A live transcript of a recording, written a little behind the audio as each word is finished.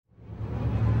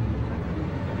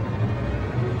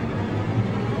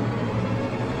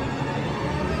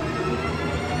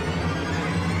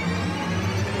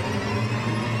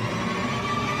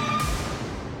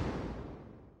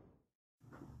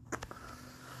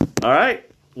All right.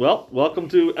 Well, welcome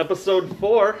to episode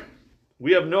 4.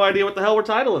 We have no idea what the hell we're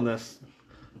titling this.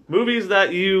 Movies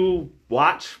that you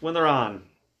watch when they're on.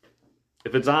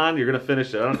 If it's on, you're going to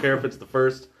finish it. I don't care if it's the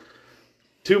first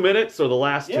 2 minutes or the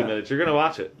last 2 minutes. You're going to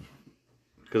watch it.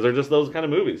 Because they're just those kind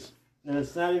of movies. And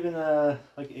it's not even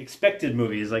like expected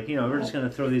movies. Like, we're just going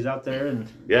to throw these out there. And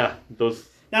Yeah, those...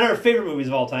 not our favorite movies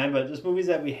of all time, but just movies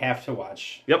that we have to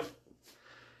watch. Yep.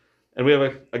 And we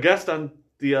have a guest on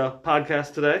the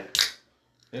podcast today.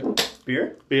 Yep.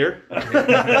 Beer? Beer.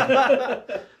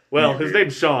 Well, his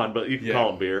name's Sean, but you can call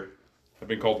him Beer. I've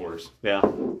been called worse. Yeah.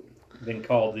 Been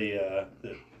called the A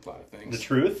lot of things. the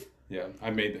truth. Yeah, I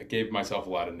gave myself a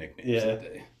lot of nicknames that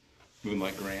day.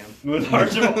 Moonlight Graham.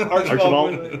 Archibald.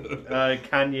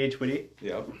 Kanye Twitty.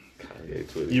 Yep. Kanye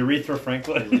Twitty. Urethra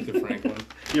Franklin. Aretha Franklin.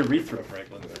 Urethra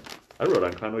Franklin. I rode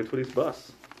on Conway Twitty's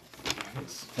bus.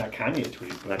 Nice. Not Kanye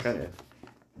Twitty. Not Kanye.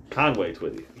 Conway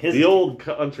Twitty. His- the old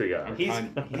country guy. He's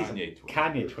Kanye Twitty.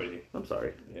 Kanye Twitty. I'm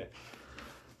sorry. Yeah.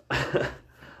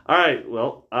 All right.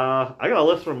 Well, I got a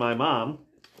list from my mom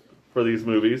for these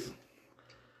movies.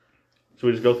 Should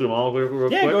we just go through them all real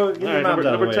quick? Go, get All your right, mom's out of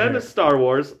the number way 10 here. is Star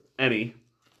Wars.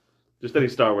 Just any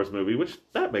Star Wars movie, which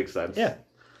that makes sense. Yeah.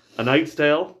 A Knight's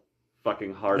Tale.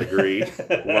 Fucking hard agree.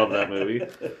 Love that movie.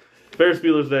 Ferris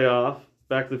Bueller's Day Off.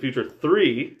 Back to the Future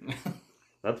 3.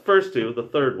 Not the first two, the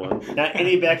third one. Not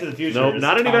any Back to the Future. Nope,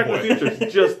 not any Back to the Future,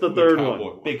 just the third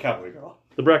one. Big Cowboy Girl.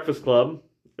 The Breakfast Club.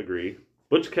 Agree.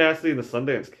 Butch Cassidy and the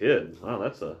Sundance Kid. Wow,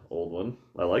 that's an old one.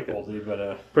 I like it. Oldie,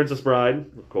 but Princess Bride,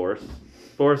 of course.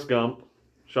 Forrest Gump.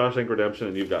 Shawshank Redemption,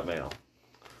 and You've Got Mail.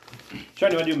 Sean,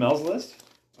 do you want to do Mel's list?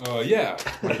 Yeah.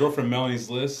 My girlfriend Melanie's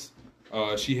list.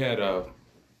 She had a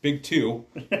big 2.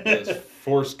 That's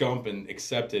Forrest Gump and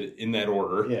Accepted in that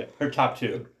order. Yeah, her top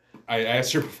 2. I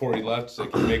asked her before we left, so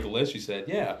can you make a list? She said,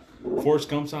 yeah. Forrest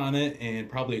Gump's on it, and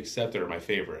probably Accepted are my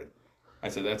favorite. I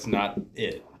said, that's not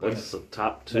it. That's the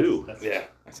top 2. Yeah.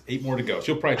 That's 8 more to go.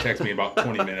 She'll probably text me in about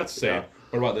 20 minutes saying,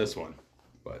 what about this one?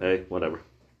 But Hey, whatever.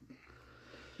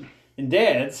 And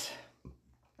Dad's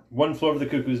One Flew Over the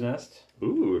Cuckoo's Nest.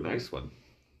 Ooh, nice one.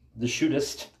 The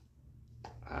Shootist.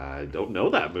 I don't know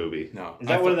that movie. no. Is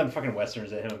that one of them fucking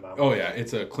westerns that him and Mom? Oh, yeah.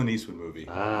 It's a Clint Eastwood movie,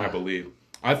 I believe.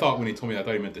 I thought when he told me, I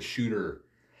thought he meant The Shooter,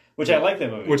 Which I like that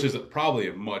movie. which is probably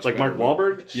a much Like better Mark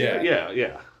movie. Wahlberg? Yeah.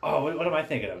 Yeah. Oh, what am I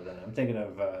thinking of then? I'm thinking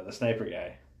of the sniper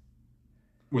guy.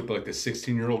 With like the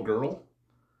 16-year-old girl.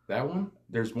 That one?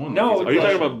 There's one. No, Are you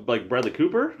talking about like Bradley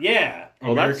Cooper? Yeah.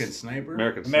 Oh, American that's- Sniper?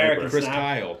 American American Sniper. Chris Sniper.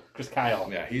 Kyle. Chris Kyle.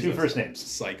 Yeah, he's 2 a first names.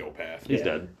 psychopath. He's Yeah.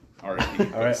 dead. R.I.P.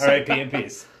 All right, R.I.P. in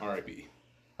peace. R.I.P.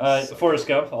 Forrest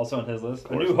Gump, also on his list. A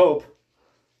course. New Hope.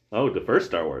 Oh, the first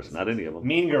Star Wars. Not any of them.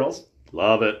 Mean Girls.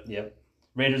 Love it. Yep.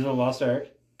 Raiders of the Lost Ark.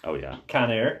 Oh, yeah.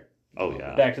 Con Air. Oh,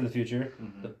 yeah. Back to the Future.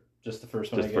 Just the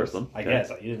first one, Just I the guess. first one. I Okay.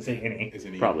 guess. You didn't say any.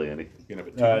 Isn't he? Probably any. Gonna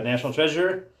have a 2. National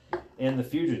Treasure. And The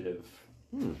Fugitive.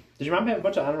 Did your mom have a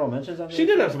bunch of honorable mentions on there? She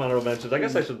did have some honorable mentions. I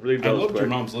guess I should read I those loved quick. your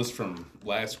mom's list from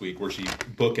last week where she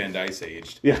bookend Ice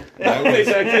Aged. Yeah. That was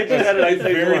Exactly. She had an Ice Age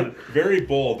very, one. very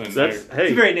bold. And That's, It's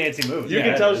hey, a very Nancy move. you Yeah,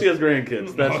 can tell it she is. has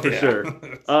grandkids. That's Oh, for yeah.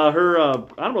 sure. Her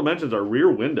honorable mentions are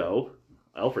Rear Window,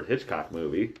 Alfred Hitchcock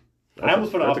movie. I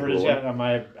almost put That's a Alfred cool Hitchcock one. on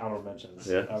my honorable mentions.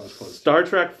 Yeah. I was close. Star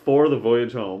Trek 4, The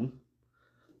Voyage Home,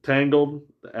 Tangled,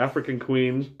 The African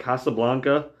Queen,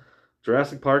 Casablanca,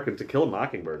 Jurassic Park, and To Kill a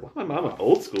Mockingbird. Wow, my mom went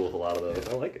old school with a lot of those.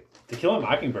 I like it. To Kill a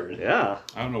Mockingbird. Yeah.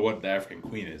 I don't know what the African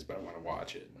Queen is, but I want to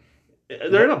watch it.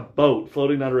 They're in a boat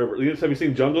floating down a river. Have you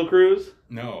seen Jungle Cruise?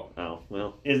 No. Oh,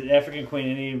 well. Is African Queen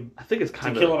any I think it's To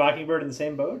kind Kill a of... Mockingbird in the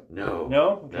same boat? No. No?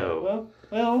 Okay. No.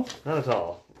 Well. Not at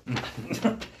all.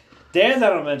 Dad's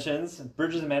honorable mentions.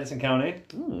 Bridges in Madison County.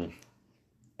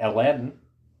 Aladdin.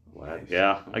 Aladdin.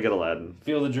 Yeah, I get Aladdin.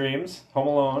 Field of Dreams. Home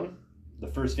Alone. The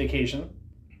First Vacation.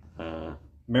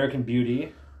 American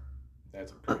Beauty.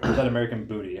 That's Or is that American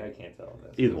Booty? I can't tell.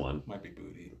 Either one. might be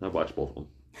booty. I've watched both of them.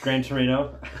 Gran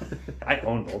Torino. I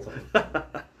own both of them.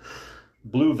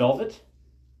 Blue Velvet.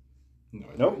 No,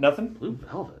 Nope, nothing. Blue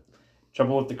Velvet.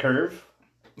 Trouble with the Curve.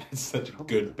 It's such a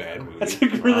good bad movie. That's a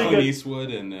really Clint good.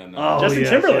 Eastwood and then Justin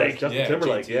Timberlake. Justin Yeah,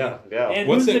 Timberlake, JT. yeah. And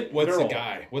what's who's the the what's girl? the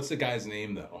guy? What's the guy's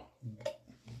name though?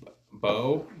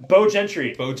 Bo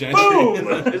Gentry. Gentry. Boom!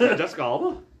 Is that Jessica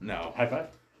Alba? No, High five.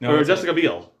 no, or it's Jessica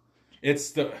Biel?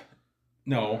 It's the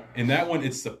no. In that one,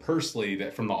 it's the purse lady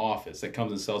that from The Office that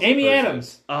comes and sells. Amy the purses.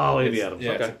 Adams. Oh, Amy It's- Adams.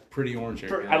 Yeah, it's Okay. a pretty orange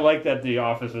hair. I like that The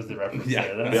Office was the reference Yeah.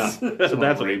 there. Yeah, That's,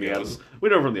 that's what Amy Adams. We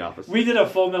know her from The Office. We did a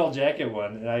Full Metal Jacket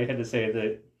one, and I had to say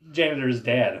the janitor's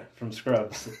dad from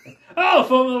Scrubs. Oh,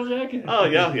 Full Metal Jacket. Oh,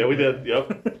 yeah, we did.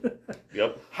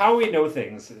 Yep. How we know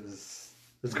things is...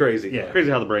 It's crazy. Yeah. Crazy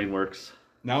how the brain works.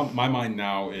 now my mind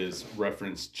now is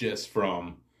referenced just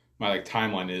from my like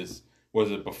timeline was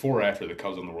it before or after the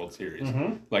Cubs won the World Series?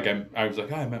 Mm-hmm. Like I was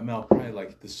like, I met Mel probably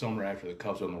like the summer after the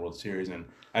Cubs won the World Series, and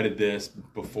I did this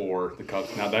before the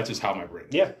Cubs. Now that's just how my brain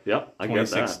is. Yeah. Yep, I get that.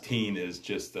 2016 is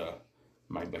just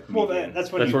my like. Well, median.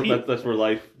 that's when you peak. That's where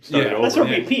life started Yeah. over. That's where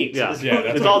Yeah. we peaked. Yeah, Yeah, that's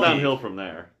it's where all we peaked. downhill from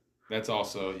there. That's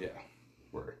also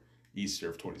where Easter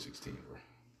of 2016. Where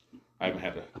I haven't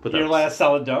had Put Your that, last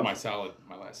solid dump. my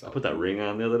last salad. put that ring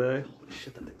on the other day. Holy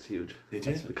shit, that thing's huge. Did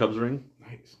you? The Cubs ring?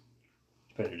 Nice.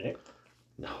 Put it in your dick.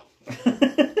 No.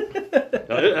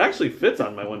 It actually fits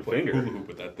on my one Play finger. hula hoop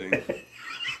with that thing.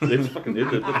 It's fucking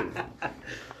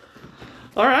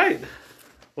All right.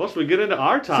 Well, should we get into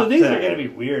our top So these 10? are going to be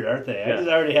weird, aren't they? Yeah. I just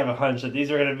already have a hunch that these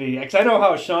are going to be... Because I know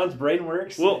how Sean's brain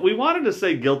works. Well, we wanted to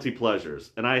say guilty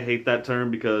pleasures, and I hate that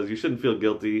term because you shouldn't feel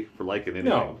guilty for liking anything.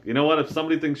 No. You know what? If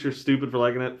somebody thinks you're stupid for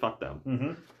liking it, fuck them.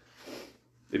 Mm-hmm.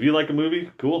 If you like a movie,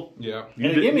 cool. Yeah. You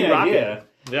And it gave me an rock it. idea,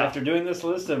 Yeah. after doing this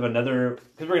list of another...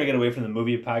 Because we're going to get away from the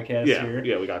movie podcast Yeah, here.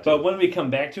 yeah, we got to. But when we come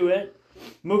back to it,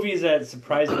 movies that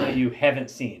surprisingly you haven't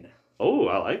seen. Oh,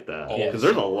 I like that. Oh, Because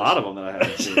there's a lot of them that I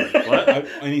haven't seen. What?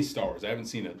 Any Star Wars? I haven't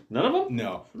seen it. None of them?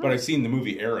 No, but I've seen the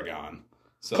movie Aragon.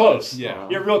 So, Close. Yeah.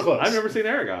 You're real close. I've never seen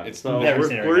Aragon. It's so never we're,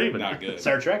 seen we're Aragon. even. Not good.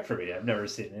 Star Trek for me. I've never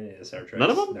seen any of the Star Trek. None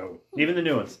of them? No. Even the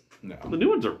new ones. No. The new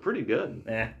ones are pretty good,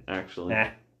 Nah. actually. Nah.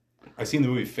 I seen the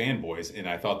movie Fanboys, and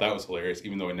I thought that was hilarious,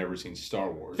 even though I'd never seen Star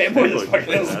Wars. Fanboys is fucking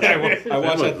Fanboys. I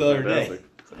watched that the other Fanboys is day. fantastic.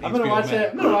 I'm gonna watch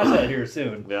that. I'm gonna watch that here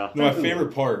soon. Yeah. No, my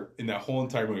favorite part in that whole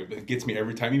entire movie that gets me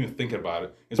every time, even thinking about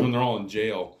it, is when they're all in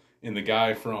jail, and the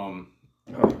guy from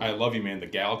I Love You Man, the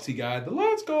Galaxy guy, the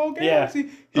Let's Go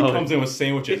Galaxy, he Oh. comes in with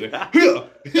sandwiches. And,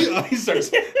 he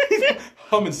starts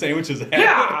humming sandwiches.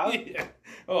 Yeah. Yeah.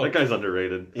 Oh, That guy's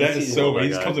underrated. that is so Oh my bad. He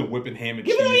just God. comes in whipping ham and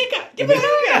Give cheese. me all you got. Give me all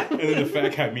you got. And then the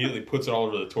fat guy immediately puts it all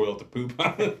over the toilet to poop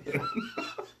on it.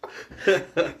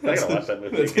 I gotta watch that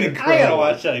movie. That's again. incredible. I gotta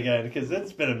watch that again because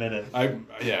it's been a minute.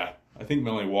 I think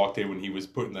Melanie walked in when he was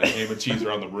putting the ham and cheese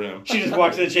around the rim. She just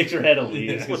walks in and shakes her head and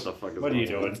leaves. What the fuck is What are you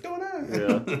going on? doing? What's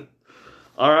going on? Yeah.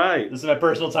 All right. This is my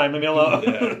personal time. Leave me alone.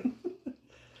 Yeah.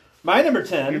 My number You're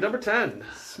 10, number 10.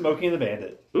 Smoking the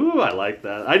Bandit. Ooh, I like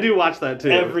that. I do watch that too.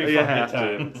 Every You fucking have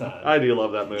time to. it's on. I do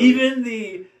love that movie.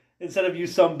 Even instead of you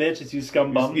some bitch, it's you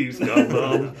scum bum. You scum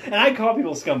bum. And I call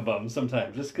people scum bums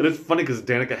sometimes just But because. it's funny because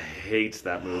Danica hates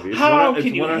that movie. It's How one of- can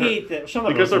it's you one of her- hate that? She'll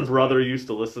never Because her listen to brother used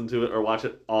to listen to it or watch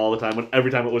it all the time,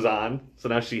 every time it was on. So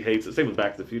now she hates it. Same with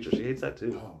Back to the Future. She hates that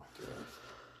too. Oh my god.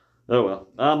 Oh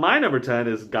well. My number 10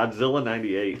 is Godzilla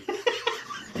 98.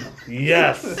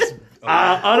 Yes.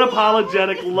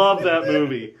 Unapologetic. Love that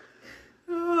movie.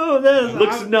 Oh, that is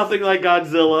Looks nothing like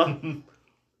Godzilla.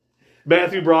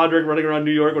 Matthew Broderick running around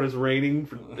New York when it's raining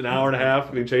for an hour and a half,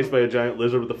 getting chased by a giant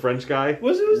lizard with a French guy.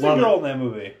 Who's the Love girl it. in that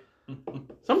movie?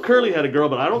 Some curly-headed girl,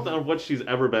 but I don't know what she's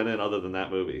ever been in other than that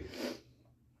movie.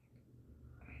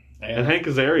 And Hank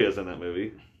Azaria's in that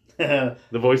movie. the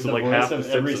The voice of The like voice half the of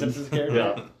Simpsons. every Simpsons character?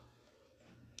 Yeah.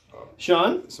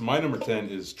 Sean, So my number 10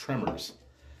 is Tremors.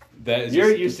 That is you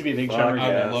just- used to be a big Fuck, Tremor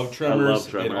I guy. love Tremors. I love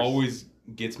Tremors. It always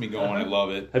gets me going. I love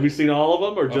it. Have you seen all of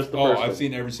them or just the oh, first I've one?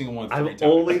 seen every single one 3 I've times.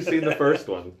 only seen the first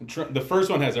one. The first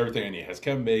one has everything I need. It has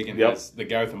Kevin Bacon. Yep. It has the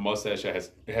guy with the mustache.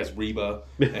 It has Reba.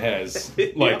 It has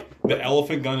like the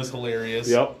elephant gun is hilarious.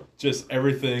 Yep. Just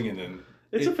everything, and then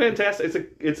It's a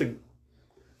fantastic. It's a.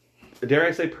 Dare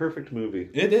I say, perfect movie.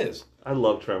 it is. I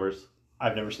love Tremors.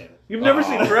 I've never seen it. You've never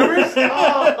seen Tremors?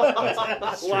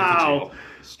 Oh, Straight wow! to jail.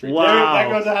 Straight to Wow. That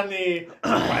goes on the.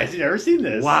 Why has he never seen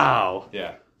this? Wow!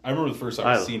 Yeah, I remember the first time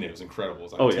I've seen it. It was incredible. It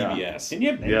was on Oh, yeah. TBS. Can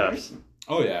you have nightmares?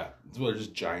 Oh yeah, they're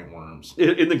just giant worms.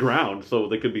 In the ground, so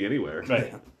they could be anywhere.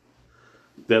 Right.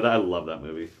 Yeah, I love that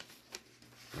movie.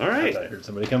 All I right. thought I heard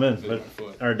somebody come in. Bit But of my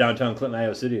foot. our downtown Clinton,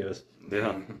 Iowa studios.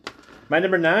 Yeah. My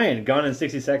number 9, Gone in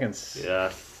 60 Seconds.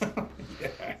 Yes. Yeah,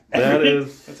 That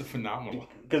is. that's a phenomenal.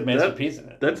 Because Master P's in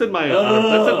it. That's in my. Oh.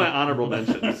 That's in my honorable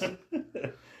mentions.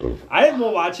 I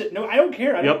will watch it. No, I don't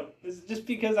care. I don't, Yep. It's just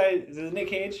because is it Nick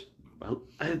Cage? Well,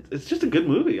 it's just a good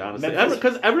movie, honestly. Memphis-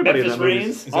 Because everybody in Memphis that movie,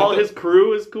 Reigns? Is all that the- his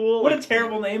crew is cool. What a Like,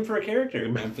 terrible name for a character.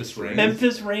 Memphis Reigns.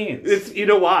 Memphis Reigns. It's you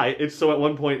know why? It's so at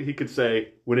one point he could say,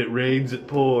 "When it rains, it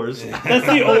pours." That's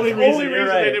the only reason Only you're reason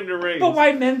right. they named him Reigns. But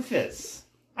why Memphis?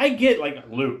 I get like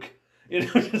Luke. You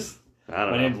know, just I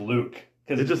don't my know. name's Luke.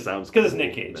 It just sounds because it's cool.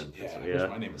 Nick Cage. Yeah, Yeah.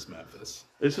 my name is Memphis.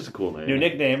 It's just a cool name. New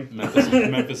nickname. Memphis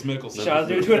Mickelson. Sean's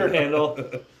new Twitter handle.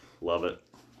 Love it.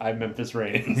 I'm Memphis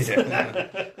Reigns.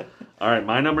 All right,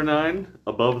 my number 9,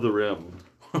 Above the Rim.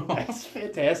 That's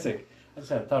fantastic. I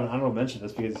just thought an honorable mention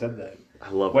this because you said that.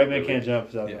 I love White that Man movie. Can't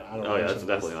Jump. So Yeah. I don't Oh yeah, that's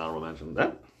definitely an honorable mention.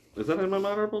 That Is that in my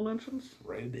honorable mentions?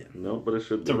 Write it in. No, but it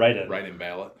should It's a be. write-in. Write-in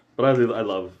ballot. But I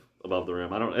love Above the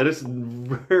Rim. It is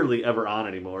rarely ever on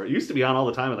anymore. It used to be on all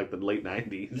the time in like the late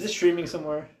 90s. Is this streaming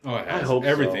somewhere? Oh, it has. I hope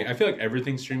everything. so. I feel like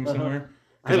everything's streaming somewhere. I Because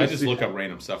I haven't just seen- look up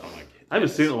random stuff. I'm like, I haven't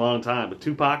yes. seen it in a long time, but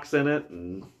Tupac's in it,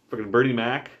 and freaking Bernie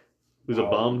Mac, who's a Oh.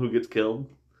 bum who gets killed.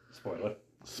 Spoiler.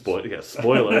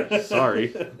 Spoiler.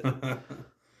 Sorry.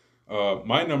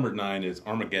 My number 9 is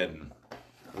Armageddon.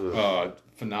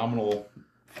 Phenomenal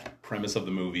premise of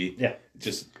the movie. Yeah.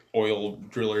 Just oil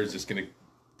drillers just gonna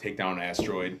take down an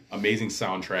asteroid. Amazing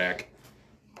soundtrack.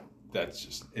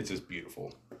 It's just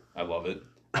beautiful. I love it.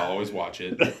 I'll always watch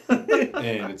it.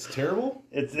 And it's terrible.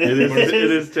 It It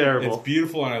is terrible. It's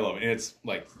beautiful and I love it. And it's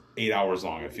like 8 hours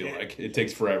long, I feel like. It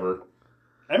takes forever.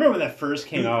 I remember when that first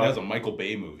came out. That was a Michael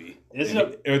Bay movie. Isn't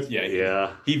And it?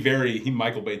 Yeah. He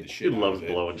Michael Bay'd the He shit out loves of it.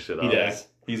 blowing shit He up. does.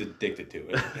 He's addicted to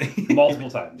it. Multiple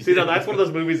times. See, now that's one of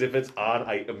those movies, if it's on,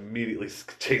 I immediately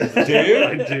change the Do you?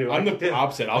 I do. I'm the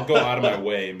opposite. I'll go out of my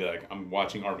way and be like, I'm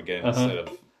watching Armageddon instead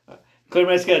of, Clear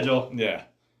my schedule. yeah.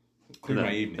 Clear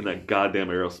my evening. And that goddamn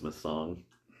Aerosmith song.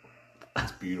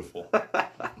 It's beautiful.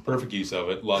 Perfect use of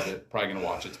it. Love it. Probably going to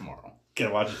watch it tomorrow.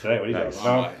 Gonna watch it today. What are you Nice.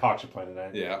 talking about? Hawks are playing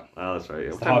tonight. Yeah. Oh, that's right.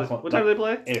 Yeah. the Hawk What time do they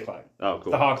play? 8 o'clock. Oh,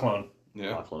 cool. The Hawk clone.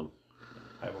 Yeah. Hawk Clone.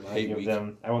 I will not Hate give week.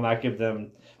 them. I will not give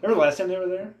them. Remember the last time they were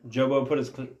there? Jobo put his.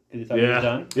 Because he thought he was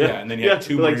done. Yeah. And then you had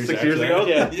 2 more like years 6 after years that. ago.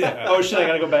 Yeah. Yeah. Oh shit! I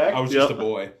gotta go back. I was just Yep. a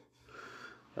boy.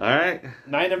 All right.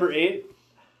 Number 8.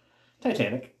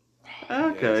 Titanic.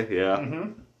 Okay. Yeah.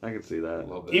 Mm-hmm. I can see I that.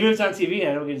 love that. Even if it's on TV,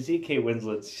 I don't get to see Kate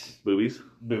Winslet's Boobies.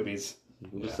 boobies.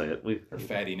 We'll just say it. Her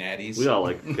fatty natties. We all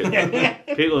like Kate.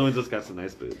 Caitlin Winslet's got some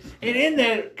nice boobs. And in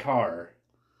that car,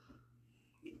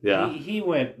 Yeah. he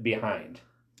went behind.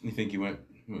 You think you went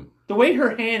The way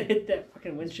her hand hit that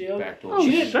fucking windshield. back door? Oh,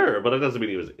 She didn't- sure, but it doesn't mean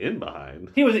he was in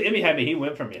behind. He was in behind me. He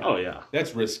went from behind. Oh, yeah.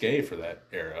 That's risque for that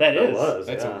era. That That is. was.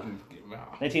 That's yeah.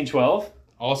 wow. 1912.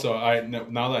 Also,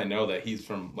 now that I know that he's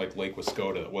from like Lake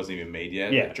Wascota that wasn't even made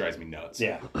yet, Yeah. it drives me nuts.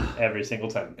 Yeah, every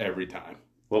single time. Every time.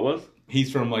 What was?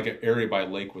 He's from like an area by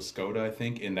Lake Wascota, I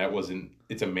think, and that wasn't.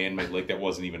 It's a man-made lake that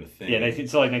wasn't even a thing. Yeah,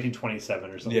 so like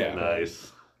 1927 or something. Yeah. like that.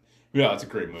 Nice. Yeah, it's a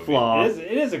great movie. Flaw. It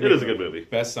is a It great is a good movie.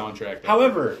 Best soundtrack.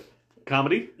 However,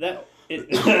 Comedy?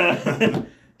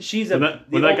 she's When the that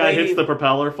old guy lady, hits the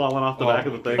propeller falling off the Oh, back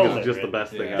of the thing, hilarious. it's just the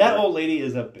best thing Yeah. ever. that old lady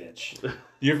is a bitch.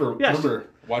 You ever Yes. remember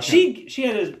watching? She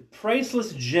had a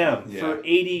priceless gem Yeah. for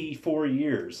 84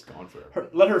 years. Gone forever.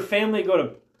 Let her family go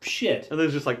to shit, And then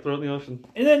it's just like throw it in the ocean.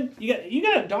 and then you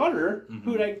got a daughter Mm-hmm.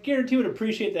 who I guarantee would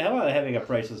appreciate the hell out of having a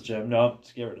priceless gem. No,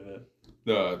 just get rid of it.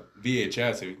 The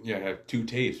VHS, have 2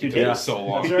 tapes. Two because it was tapes. so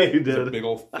long. That's right. You It's a did. big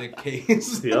old thick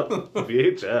case. Yep.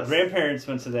 VHS. Grandparents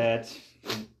went to that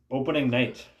opening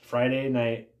night, Friday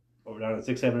night, over down at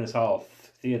 6 Eminence Hall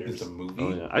theaters. It's a movie.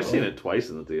 Oh, yeah. I've seen it twice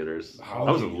in the theaters. How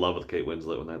I was do in you- love with Kate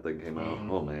Winslet when that thing came out.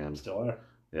 Mhm. Oh, man. Still are.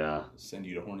 Yeah. Send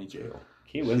you to horny jail.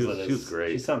 Kate She was- Winslet she was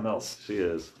great. She's something else. She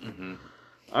is. Mm-hmm.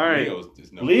 All right.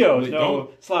 Leo's no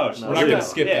Don't- slouch. No, We're not Leo. gonna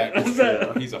skip Yeah.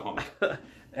 that. He's a hunk.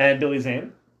 And Billy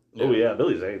Zane. Oh, yeah.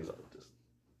 Billy Zane's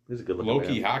he's a good looking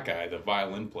Low-key man. Hawkeye, the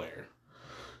violin player.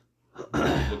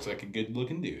 Looks like a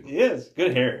good-looking dude. He is.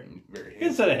 Good hair. Very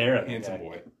Good set of hair. on that handsome guy.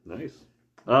 boy. Nice.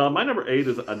 My number 8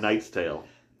 is A Knight's Tale.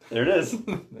 There it is.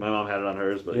 My mom had it on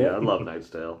hers, but Yeah. yeah, I love Knight's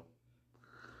Tale.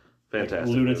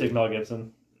 Fantastic. Lunatic movie. Mel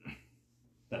Gibson.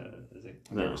 No, is he?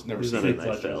 No, Never he's seen not in it.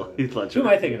 Knight's Tale. He's Who am Ledger.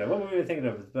 I thinking of? What movie am I thinking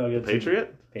of? It's Mel Gibson.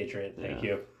 Patriot? Patriot. Thank Yeah.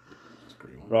 you. It's a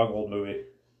great one. Wrong old movie.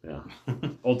 Yeah.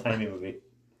 Old timey movie.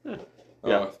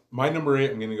 Yeah. My number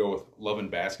 8, I'm going to go with Love and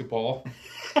Basketball.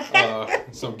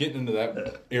 So I'm getting into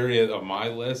that area of my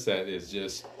list that is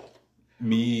just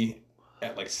me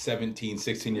at like 17,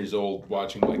 16 years old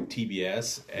watching like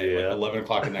TBS at Yeah. like 11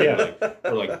 o'clock at night Yeah.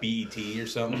 or like BET or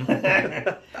something.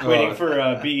 Waiting for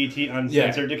BET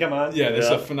Uncensored to come on. Yeah, this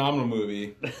is Yeah. a phenomenal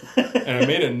movie. And I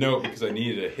made a note because I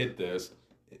needed to hit this.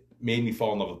 It made me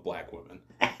fall in love with black women.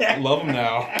 Love them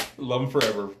now, love them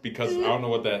forever because I don't know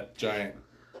what that giant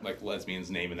like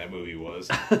lesbian's name in that movie was.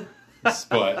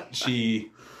 But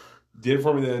she did it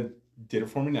for me then, did it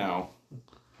for me now.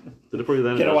 Did it for you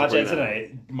then? Gonna and watch does it that for you now.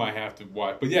 tonight. Might have to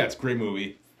watch. But yeah, it's a great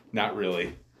movie. Not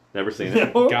really. Never seen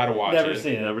it. Gotta watch Never it.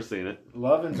 seen it. Never seen it.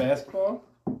 Love and Basketball.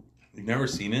 You've never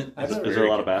seen it? I've It's never- Is there a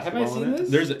lot of Have basketball I seen in it?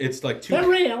 this? It's like Is that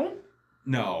 2. Ray Allen?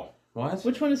 No. What?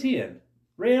 Which one is he in?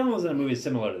 Ray Allen was in a movie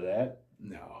similar to that.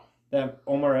 No. That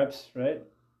Omar Epps, right?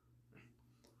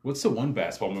 What's the one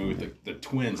basketball movie with the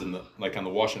twins and the like on the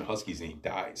Washington Huskies and he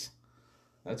dies?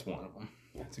 That's one of them.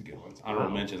 That's a good one.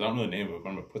 Honorable mentions. I don't know the name of it, but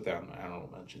I'm gonna put that in my honorable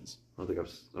mentions. I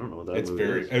don't know what that It's movie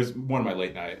very. is. It was one of my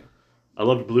late night. I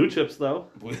loved Blue Chips though.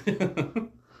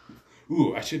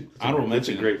 Ooh, I should honorable It's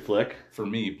a mention great flick. for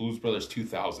me, Blues Brothers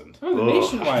 2000. Oh, the Ugh.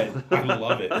 Nationwide. I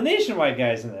love it. The Nationwide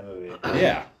guy's in that movie.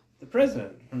 Yeah. The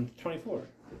president from 24.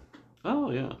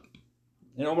 Oh yeah.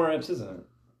 And Omar Epps is in it.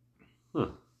 Huh.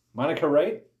 Monica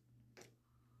Wright?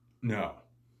 No.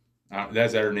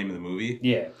 That's her name in the movie?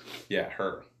 Yeah. Yeah,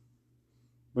 her.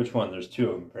 Which one? There's two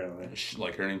of them, apparently.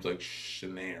 Like, her name's like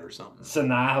Shanae or something.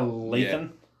 Sanaa Lathan?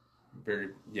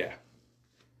 Yeah.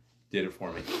 Did it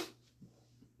for me.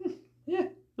 Yeah.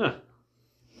 Huh.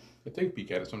 I'll take a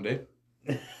peek at it someday.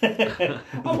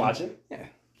 I'll watch it. Yeah.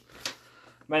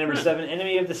 My number 7,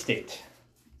 Enemy of the State.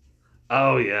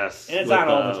 Oh yes. And it's on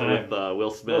all the time. With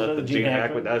Will Smith Smith and Gene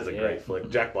Hackman. That is a great Yeah. flick.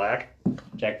 Jack Black.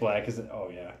 Jack Black is, oh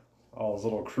yeah. All his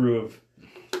little crew of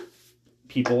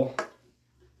people.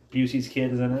 Busey's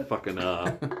kid is in it. Fucking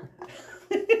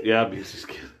yeah, Busey's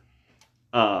kid.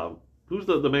 Who's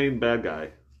the main bad guy?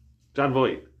 John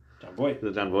Voight. John Boyd. Is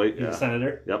it John Voight? He's Yeah. a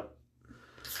senator. Yep.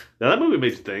 Now that movie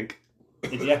makes you think.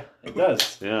 Yeah, it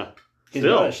does. Yeah. Because a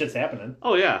lot of shit's happening.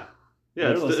 Oh yeah. Yeah,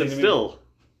 They're it's listening to me. still.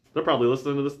 They're probably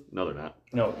listening to this. No, they're not.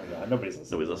 No, nobody's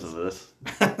listening. Nobody's listening to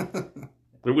this.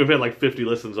 We've had like 50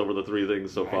 listens over the 3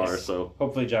 things so far, Nice. so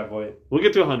Hopefully John Boyd. we'll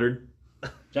get to 100.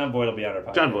 John Boyd will be on our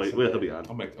podcast. John Voight, someday. he'll be on.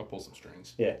 I'll pull some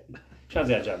strings. Yeah. Sean's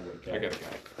got John Boyd. I got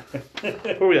a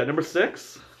guy. Where are we at? Number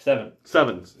 6? 7.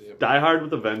 7. Yep. Die Hard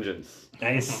with a Vengeance.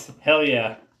 Nice. Hell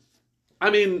yeah. I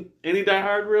mean, any Die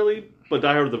Hard really, but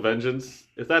Die Hard with a Vengeance.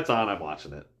 If that's on, I'm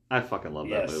watching it. I fucking love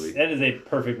Yes. that movie. That is a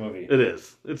perfect movie. It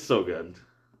is. It's so good.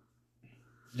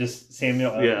 Just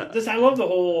Samuel. Yeah. I love the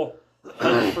whole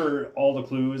hunt for all the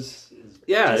clues.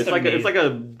 Yeah, Just it's like amazing. a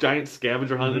giant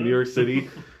scavenger hunt in Mhm. New York City,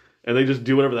 and they just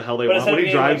do whatever the hell they But want. instead When of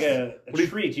he being drives, like when he-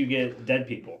 treat, you get dead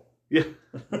people. yeah,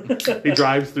 he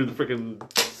drives through the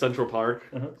freaking Central Park.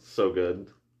 Uh-huh. So good.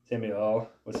 Samuel,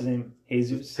 what's his name?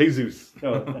 Jesus? Jesus.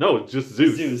 No, No, it's just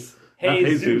Zeus. Zeus. Not Hey,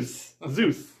 Jesus. Zeus.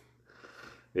 Zeus.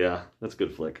 Yeah, that's a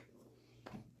good flick.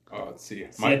 Let's see.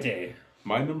 Siete.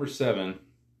 My number 7.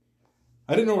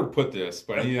 I didn't know where to put this,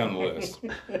 but I need it on the list.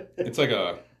 It's like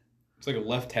a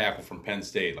left tackle from Penn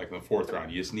State, like in the 4th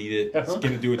round. You just need it. It's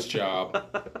gonna do its job.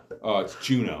 It's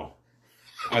Juno.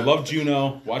 I love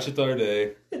Juno. Watched it the other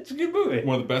day. It's a good movie.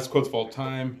 One of the best quotes of all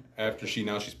time. After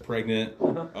she's pregnant.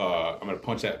 I'm gonna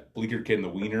punch that bleaker kid in the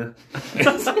wiener.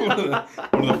 It's one of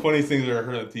the funniest things I've ever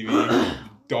heard on TV.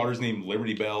 Daughter's named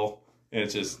Liberty Bell, and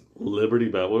it's just Liberty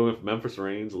Bell. We went from Memphis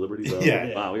Reigns, Liberty Bell.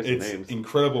 Yeah. Wow, we have some it's names.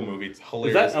 incredible movie. It's Is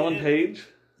hilarious. that Ellen Page?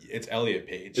 It's Elliot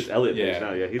Page. It's Elliot Page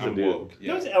now, yeah, he's a I'm dude. woke,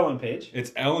 No, yeah. it's Ellen Page.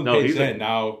 It's Ellen No, Page he's a- then.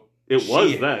 Now It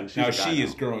was she- then. She's now a guy she now.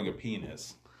 is growing a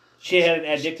penis. She had an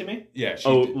addictomy. Yeah. She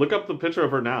Oh, did, look up the picture of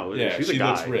her now. yeah. She's she a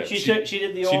guy. looks ripped. She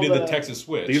did the She old. did the Texas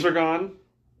switch. These are gone.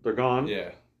 They're gone.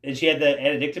 Yeah. And she had the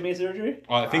addictomy surgery.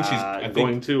 I think she's. I think.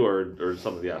 going to or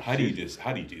something. Yeah. How do you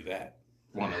do that?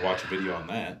 Want to watch a video on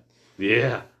that?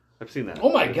 Yeah, I've seen that.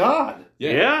 Oh my god!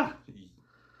 Yeah.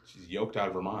 She's yoked out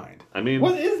of her mind. I mean,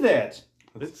 What is that?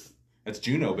 it's That's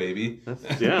Juno, baby.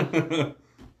 yeah.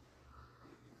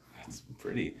 That's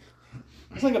pretty.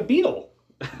 It's like a beetle.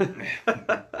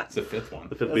 That's the 5th one.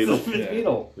 The fifth That's Beatle. the fifth Yeah.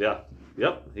 beetle. Yeah.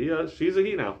 Yep. She's a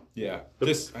he now. Yeah.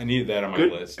 Just I needed that on my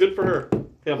Good. list. Good for her.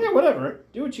 Yeah. Yeah, whatever.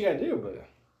 Do what you gotta do.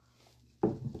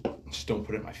 But Just don't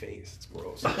put it in my face. It's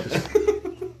gross.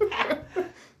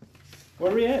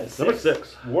 where are we at? Number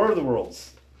 6. War of the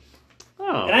Worlds.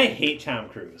 Oh. And I hate Tom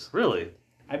Cruise. Really?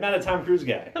 I'm not a Tom Cruise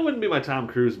guy. That wouldn't be my Tom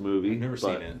Cruise movie. I've never but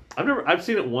seen it. I've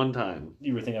seen it one time.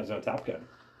 You were thinking I was on Top Gun.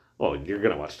 Oh, you're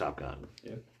gonna watch Top Gun.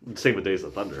 Yeah. Same with Days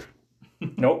of Thunder.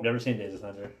 Nope, never seen Days of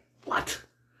Thunder. What?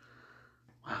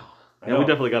 Wow. I Yeah, we know.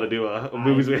 definitely got to do a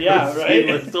movies we yeah, haven't right. seen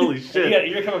list. Holy shit.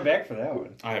 You're coming back for that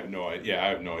one. I have no idea. Yeah, I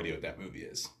have no idea what that movie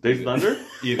is. Days of Thunder?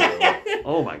 Either way.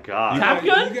 Oh my god. Top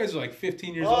Gun? You guys are like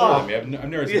 15 years Oh. older than me. I've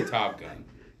never seen Yeah. Top Gun.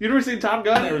 You never seen Top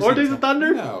Gun Never or seen Days of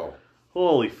Thunder? No.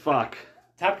 Holy fuck.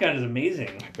 Top Gun is amazing.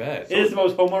 I bet. It is the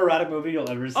most homoerotic movie you'll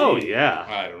ever see. Oh yeah.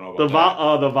 I don't know The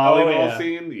about the volleyball yeah.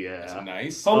 scene, that. yeah. That's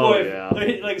nice. Homeboy, Oh,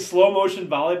 yeah. like slow motion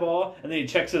volleyball, and then he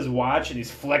checks his watch and he's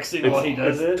flexing while he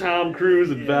does it. It's Tom Cruise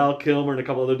and Yeah. Val Kilmer and a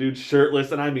couple other dudes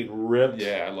shirtless, and I mean ripped.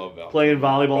 Yeah, I love Val. Playing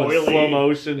volleyball in Really? slow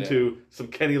motion Yeah. to some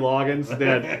Kenny Loggins.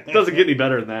 Man, it doesn't get any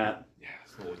better than that. Yeah,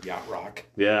 it's a little yacht rock.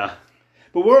 Yeah.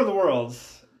 But War of the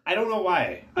Worlds, I don't know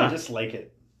why. I Huh. just like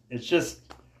it. It's just.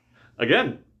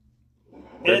 Again.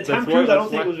 And Tom that's Cruise, why- I don't that's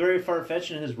think why- was very far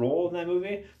fetched in his role in that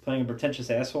movie, playing a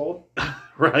pretentious asshole.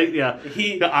 Right? Yeah.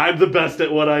 He, I'm the best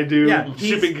at what I do. Yeah,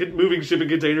 he's- moving shipping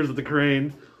containers with the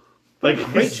crane. Like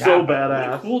great he's job. so What a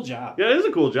badass. cool job. Yeah, it is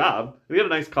a cool job. He had a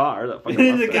nice car. That fucking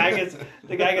the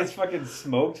Mustang. guy gets fucking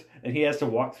smoked, and he has to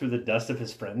walk through the dust of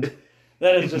his friend.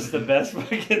 That is just the best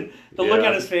fucking. The look Yeah.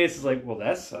 on his face is like, well,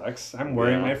 that sucks. I'm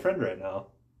wearing Yeah. my friend right now.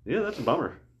 Yeah, that's a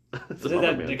bummer. It's a Isn't bummer,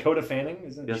 that man. Dakota Fanning?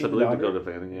 Isn't Yes, she I the believe daughter? Dakota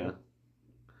Fanning. Yeah.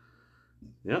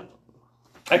 Yep.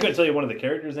 I couldn't tell you one of the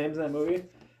characters' names in that movie.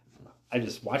 I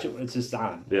just watch it when it's just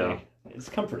on. Yeah. Like, it's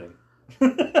comforting.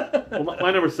 Well,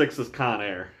 my number 6 is Con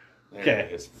Air. There Okay.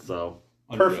 it is. So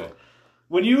Unreal. Perfect.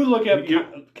 When you look up You-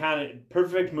 kind of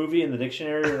perfect movie in the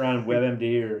dictionary or on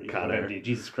WebMD or Con Air. WebMD,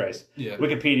 Jesus Christ, Yeah.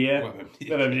 Wikipedia, WebMD.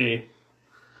 WebMD,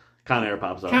 Con Air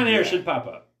pops up. Con Air Yeah. should pop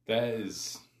up. That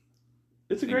is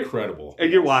It's a great. incredible. And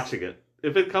you're watching it.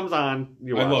 If it comes on,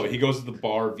 you're I watching love it. He goes to the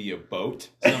bar via boat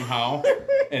somehow,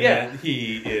 and Yeah. then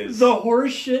he is. The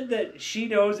horse shit that she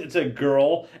knows it's a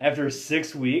girl after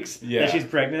 6 weeks Yeah. that she's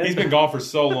pregnant. He's been gone for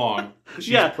so long.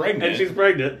 She's pregnant. and she's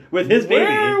pregnant with his baby,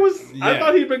 Where was? I Yeah.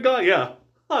 thought he'd been gone. Yeah.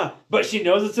 Huh. but she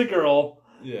knows it's a girl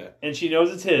Yeah, and she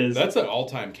knows it's his. that's an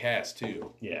all-time cast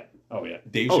too. Yeah. Oh yeah.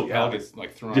 Dave Oh, Chappelle yeah. gets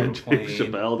like thrown Dave on a plane.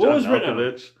 Chappelle, What John was written on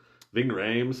it? Malkovich, Ving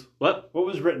Rhames. What? What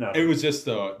was written on It was just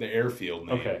the airfield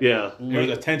name. Okay. Yeah. It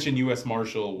was attention U.S.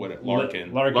 Marshal Larkin.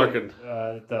 Larkin. Larkin.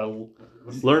 The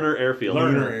Lerner Airfield.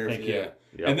 Lerner. Lunar Airfield. Thank you. Yeah.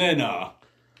 Yep. And then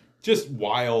just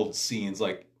wild scenes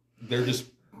like they're just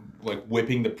like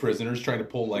whipping the prisoners, trying to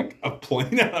pull like a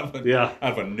plane out of Yeah.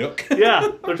 a nook. Yeah,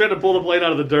 they're trying to pull the plane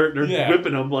out of the dirt and they're Yeah.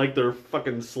 whipping them like they're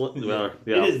fucking Yeah.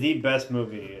 yeah. It is the best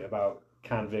movie about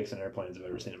convicts and airplanes I've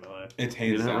ever seen in my life. It's You're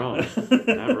hands not down.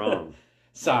 wrong. Not wrong.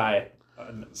 Sigh.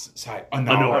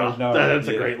 Honora. No. That's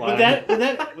a Yeah. great line. Would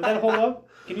that hold up?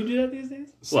 Can you do that these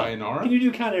days? Sayonara? Can you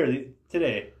do Con Air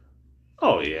today?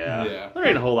 Oh yeah. Yeah. There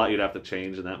ain't a whole lot you'd have to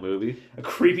change in that movie. A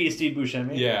creepy Steve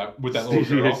Buscemi? Yeah, with that little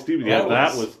girl. Yeah,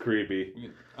 that was creepy.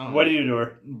 I don't What know. did you do?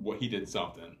 What he did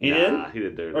something. He Nah, did? He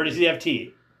did dirty. Or does he have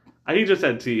tea? He just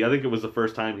had tea. I think it was the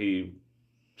first time he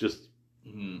just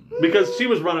Mm. because she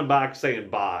was running back saying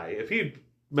bye. If he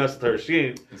messed with her,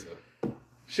 she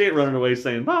He's ain't running away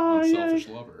saying a bye. unselfish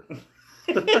lover.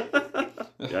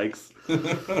 Yikes.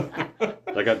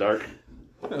 That got dark.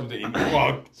 Well,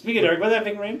 Speaking of dark, was that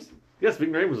Ving Rhames? Yes,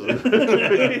 Ving Rhames was in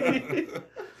it.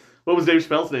 What was Dave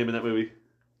Chappelle's name in that movie?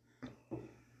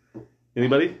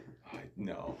 Anybody?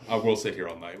 no. I will sit here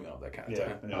all night without that kind of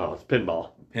time. Oh, it's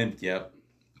Pinball. Pimp, yep.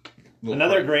 Little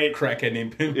Another great- crackhead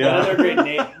named Pimp. Yeah. Another great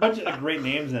name. Bunch of great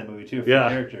names in that movie, too, for Yeah.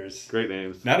 characters. Great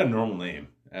names. Not a normal name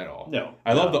at all. No.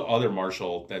 I love the other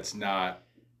Marshall that's not.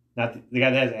 Not the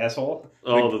guy that has asshole.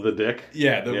 Oh, the dick.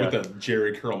 Yeah, Yeah. with the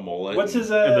Jerry curl mullet. What's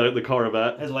his And the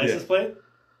Corvette. his license Yeah. plate?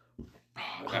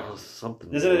 Oh,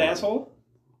 something. Is it an asshole?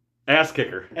 Ass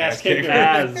kicker. Ass kicker.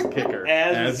 As kicker.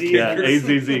 As Z. Yeah,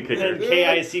 AZZ kicker. And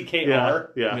KICKR.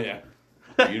 Yeah. Yeah.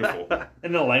 Beautiful.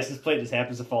 And the license plate just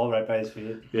happens to fall right by his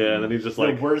feet. Yeah, and then he's just The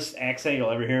like, worst accent you'll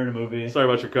ever hear in a movie. sorry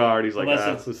about your car. And he's like, Unless ah,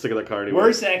 it's- so sick of the car anyway.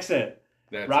 Worst accent.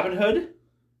 That's Robin Hood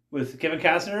with Kevin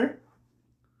Costner.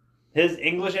 His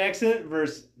English accent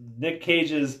versus Nick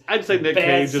Cage's. I'd say Nick Bad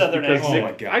Cage just Southern because accent. Nick, Oh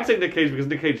my God. I'd say Nick Cage because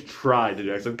Nick Cage tried to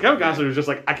do accent. Kevin Costner was just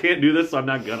like, I can't do this, so I'm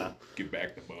not gonna. Give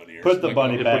back the bunny. Or Put the something.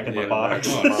 bunny Like, back put in the yeah, box.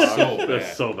 Oh, it's so bad.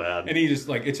 That's so bad. And he just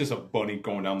like it's just a bunny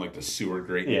going down like the sewer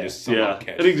grate. And Yeah. he just somehow Yeah,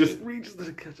 catches and he just it. reaches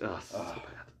the catch. Oh, so bad.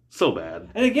 So bad,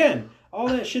 And again, all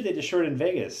that shit they just showed in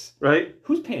Vegas. right?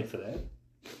 Who's paying for that?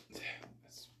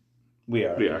 We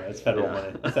are. We are. It's federal Yeah.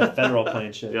 money. It's that federal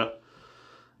plane shit. Yep.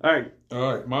 All right.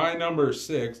 All right, my number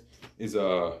 6 is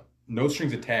No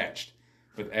Strings Attached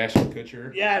with Ashton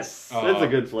Kutcher. Yes. That's a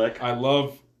good flick. I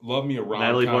love me a rom-com.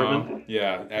 Natalie Portman?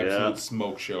 Yeah, absolute Yeah.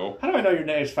 smoke show. How do I know your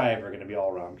next 5 are going to be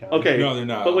all rom coms? Okay. No, they're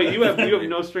not. But wait, you have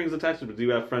no strings attached, but do you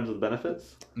have Friends with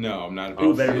Benefits? No, I'm not.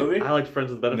 Ooh, better movie? I liked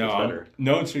Friends with Benefits No, better.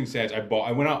 No Strings Attached.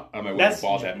 I went out on my way and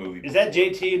bought that movie. Is that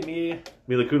JT and me?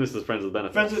 Mila Kunis is Friends with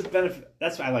Benefits. Friends with benefit.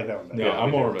 That's I like that one better. No,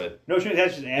 I'm more of a. No strings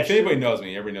attached. Just If Ashton. anybody knows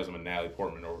me, everybody knows I'm a Natalie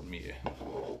Portman over me.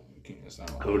 That's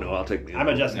not Oh no, I'll take Mila. I'm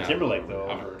a Justin No, Timberlake though.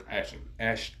 I'm a Ashton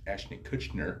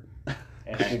Kutcher.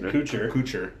 Ashton Kutcher.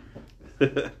 Kutcher.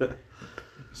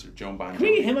 Mr. Joan Bon Can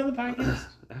we get Jovi. him on the podcast?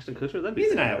 Ashton Kutcher? That'd be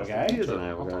He's an Iowa fantastic. guy. He is an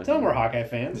Iowa guy. Tell him we're Hawkeye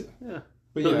fans. Yeah.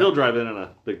 But He'll, yeah. he'll drive in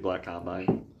a big black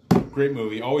combine. Great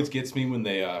movie. Always gets me when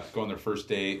they go on their first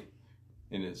date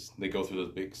and they go through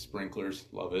those big sprinklers.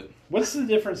 Love it. What's the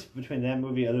difference between that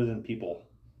movie other than People?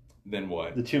 Then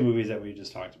what? The 2 movies that we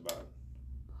just talked about.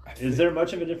 Is there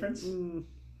much of a difference?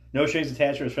 No strings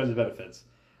attached or Friends with Benefits.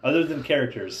 Other than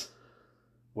characters,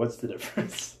 what's the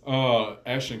difference?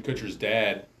 Ashton Kutcher's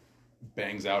dad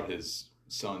bangs out his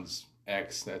son's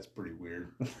ex. That's pretty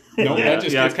weird. No, Yeah, that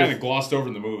just yeah, gets kind of 'cause- glossed over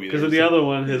in the movie. Because in the other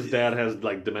one, his dad has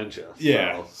like dementia. So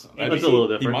Yeah. that's a little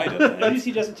different. He might have. Did I you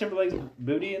see Justin Timberlake's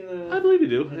booty in the? I believe you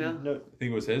do. Yeah. No,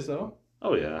 think it was his though.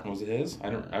 Oh yeah. Was it his?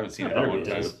 I haven't seen it in better a long be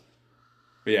time. his.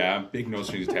 But yeah, I'm a big No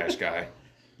Strings Attached guy.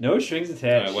 No strings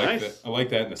attached. I like Nice. that. I like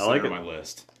that in the I like center of it. my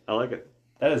list. I like it.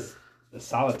 That is a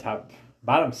solid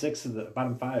bottom 6 of the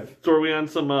bottom 5. So are we on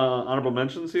some honorable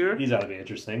mentions here? These ought to be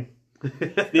interesting.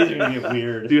 These are gonna get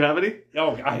weird. Do you have any?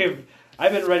 Oh,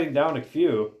 I've been writing down a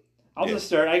few. I'll just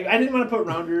start. I didn't want to put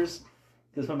Rounders.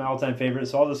 This is one of my all-time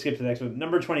favorites, so I'll just skip to the next one.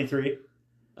 Number 23.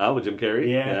 Oh, with Jim Carrey?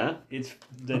 Yeah. It's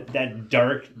that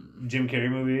dark Jim Carrey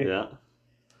movie. Yeah.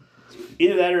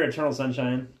 Either that or Eternal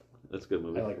Sunshine. That's a good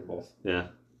movie. I like them both. Yeah.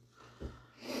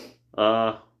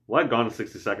 Gone in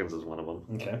 60 Seconds is one of them.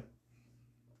 Okay.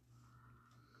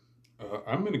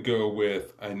 I'm going to go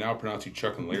with, I now pronounce you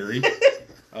Chuck and Larry.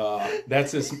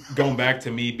 That's just going back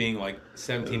to me being like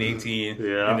 17, 18,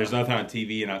 Yeah. and there's nothing on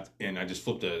TV, and I just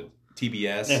flipped to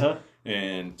TBS, Uh-huh.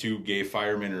 and 2 gay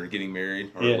firemen are getting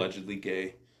married, or Yeah. allegedly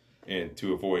gay, and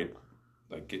to avoid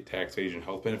get tax evasion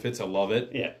health benefits. I love it.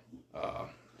 Yeah.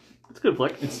 It's a good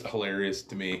flick. It's hilarious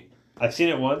to me. I've seen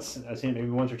it once. I've seen it maybe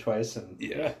once or twice. And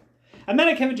Yeah. I'm not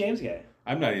a Kevin James guy.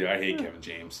 I'm not either. I hate Kevin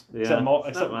James. Yeah. Except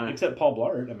Paul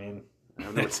Blart. I mean.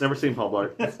 I've never seen Paul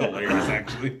Blart. It's hilarious,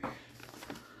 actually.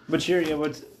 But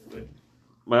what's...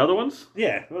 My other ones?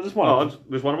 Yeah, well, just one. Oh,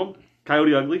 there's one of them.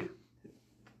 Coyote Ugly.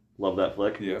 Love that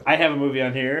flick. Yeah. I have a movie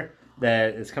on here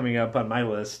that is coming up on my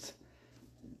list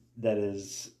that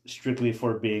is strictly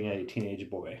for being a teenage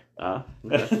boy.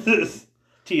 Okay.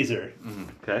 Teaser.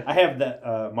 Okay. I have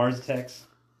that Mars Attacks.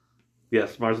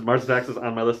 Yes, Mars Attacks is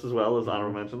on my list as well as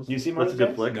honorable mentions. You see Mars That's a good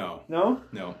Attacks? flick. No. No?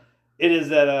 No. It is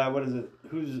that, what is it?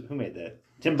 Who made that?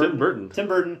 Tim Burton. Tim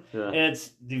Burton. Yeah. And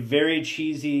it's the very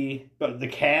cheesy, but the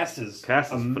cast is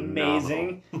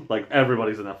amazing. Phenomenal. Like,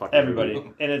 everybody's in that fucking Everybody.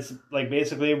 movie. And it's like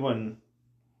basically when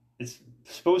it's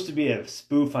supposed to be a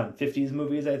spoof on 50s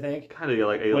movies, I think. Kind of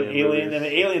like When alien aliens, movies. and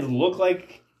the aliens look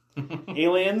like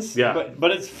aliens. Yeah.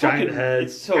 But it's Giant fucking,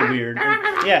 heads. it's so weird.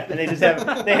 Yeah, and they just have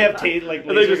like And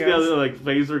they laser just guns. got like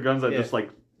phaser guns that Yeah. just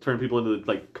like turn people into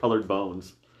like colored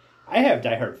bones. I have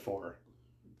Die Hard 4.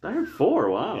 Die Hard 4,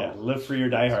 wow. Yeah, Live Free or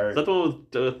Die Hard. Is that the one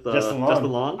with Justin Long.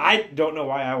 Justin Long? I don't know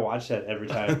why I watch that every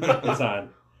time it's on.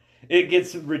 It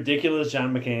gets ridiculous.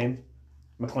 John McClane.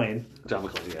 John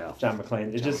McClane, yeah. John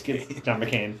McClane. It just gets John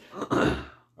McCain.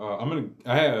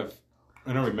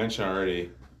 I know we mentioned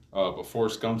already, but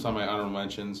Forrest Gump's on my honorable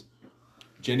mentions.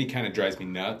 Jenny kind of drives me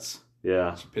nuts.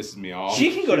 Yeah. She pisses me off.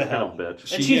 She can go to She's kind hell. of a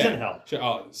bitch. And she's in hell.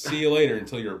 I'll see you later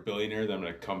until you're a billionaire. Then I'm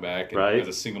going to come back and Right. as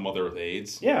a single mother with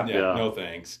AIDS. Yeah. Yeah. No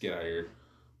thanks. Get out of here.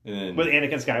 And then, With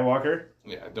Anakin Skywalker.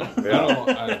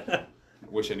 I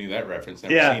wish I knew that reference.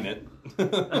 Never Yeah. seen it.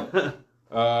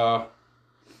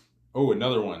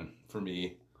 Another one for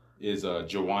me is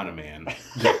Joanna Man.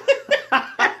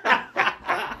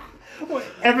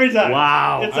 Every time.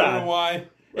 Wow. It's I don't on. know why.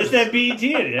 It's that BET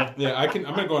in you. Yeah, I'm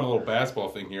gonna go on a little basketball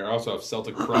thing here. I also have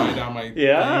Celtic Pride on my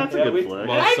Yeah, that's thing. a good we- flick.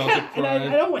 Love I Celtic can't- and I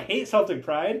Pride. don't hate Celtic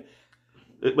Pride.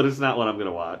 But it's not what I'm going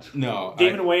to watch. No,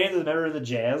 David Wayans is a member of the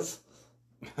Jazz.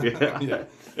 Yeah. yeah,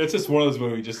 it's just one of those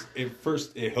movies. Just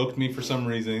it hooked me for some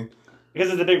reason. Because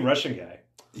it's a big Russian guy.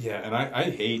 Yeah, and I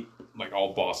hate like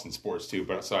all Boston sports too.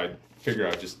 But so I figure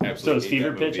out just So absolutely. is hate Fever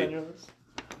that Pitch movie. on your list?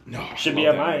 No, I Should love be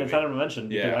on that mine. movie. It's honorable mention.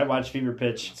 Because Yeah. I watch Fever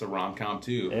Pitch. It's a rom com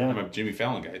too. Yeah. I'm a Jimmy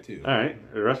Fallon guy too. All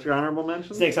right. The rest of your honorable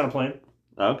mentions? Snakes on a Plane.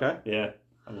 Okay. Yeah.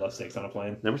 I love Snakes on a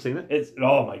Plane. Never seen it? It's,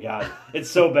 oh my god. It's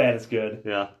so bad it's good.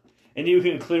 Yeah. And you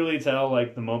can clearly tell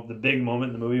like the big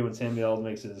moment in the movie when Samuel L.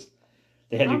 makes his...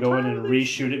 They had to go in and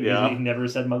reshoot it because Yeah. he never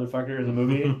said motherfucker in the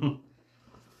movie.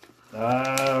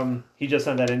 He just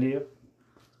sent that into you.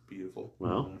 Beautiful.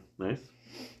 Well, nice.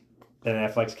 Ben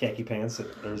Affleck's khaki pants,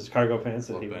 or his cargo pants.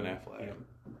 That Love he Ben wore.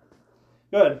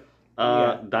 Affleck.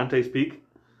 Good. Dante's Peak.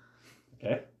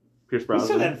 Okay. Pierce We Brosnan.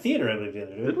 saw that in theater, I believe, the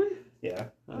other day. Did we? Yeah,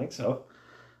 I think so.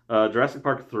 Jurassic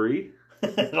Park 3.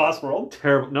 Lost World?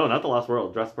 Terrible. No, not The Lost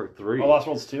World. Jurassic Park 3. Oh, Lost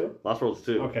World's 2? Lost World's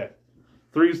 2. Okay.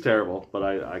 3's terrible, but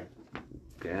I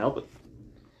can't help it.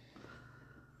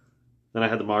 Then I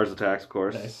had the Mars Attacks, of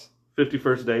course. Nice. 50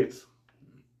 First Dates.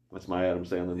 That's my Adam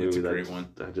Sandler movie. It's a great That's- one.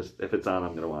 I just, if it's on,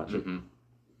 I'm going to watch it. Mm-hmm.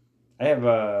 I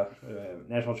have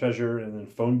National Treasure and then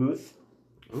Phone Booth.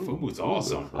 Phone Booth's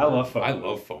awesome. I love Phone I Booth.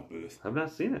 love Phone Booth. I've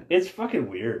not seen it. It's fucking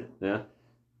weird. Yeah.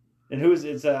 And it's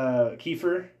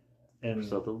Kiefer and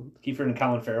Sutherland. Kiefer and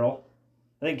Colin Farrell.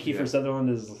 I think Kiefer Yeah. Sutherland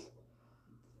is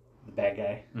the bad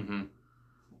guy. Mm-hmm.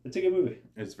 It's a good movie.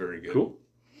 It's very good. Cool.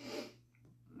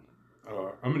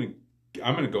 I'm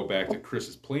gonna go back to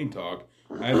Chris's plane talk.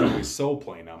 I have a Soul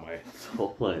Plane on my.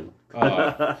 Whole plane.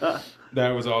 That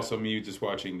was also me just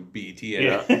watching BET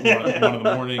Yeah. at 1 in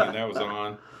the morning, and that was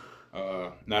on.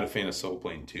 Not a fan of Soul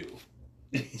Plane 2.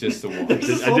 Just the one. There's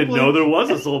a I Soul didn't Plane? know there was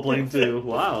a Soul Plane too.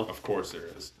 Wow. Of course there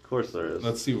is. Of course there is.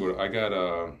 Let's see what I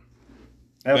got.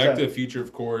 Back to the Future,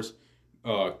 of course.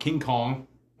 King Kong,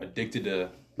 addicted to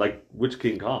Like which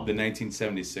King Kong? the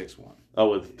 1976 one. Oh,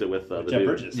 with the Jeff dude.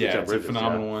 Bridges. Yeah, Jeff it's a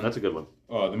phenomenal one. That's a good one.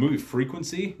 The movie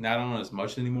Frequency, not on as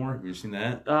much anymore. Have you seen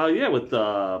that? Yeah, with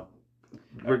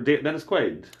Dennis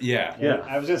Quaid. Yeah. Yeah.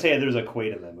 I was gonna say there's a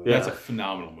Quaid in that movie. Yeah. That's a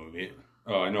phenomenal movie.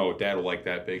 I know Dad will like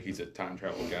that big. He's a time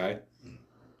travel guy.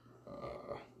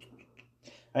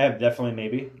 I have definitely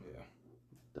maybe.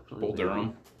 Definitely. Bull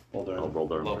Durham. Bull Oh, Durham. Bull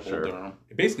Durham Love for Bull sure. Durham.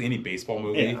 Basically any baseball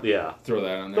movie. Yeah. Throw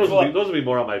that on there. Those would be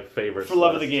more on my favorites. For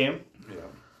Love of list. the Game. Yeah.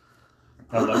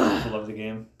 I love For Love of the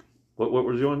Game. What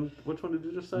was you on? Which one did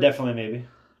you just say? Definitely maybe.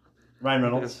 Ryan I think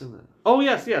I've Reynolds. seen that. Oh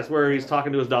yes, where he's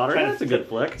talking to his daughter. Trying to That's a good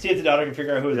flick. See if the daughter can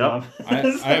figure out who his Yep. mom I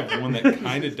is. have one that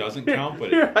kind of doesn't count, but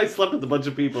Here, I slept with a bunch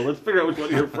of people. Let's figure out which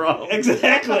one you're from.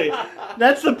 Exactly.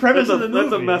 That's the premise of the movie.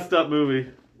 That's a messed up movie.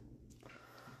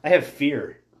 I have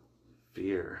Fear.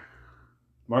 Fear.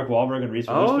 Mark Wahlberg and Reese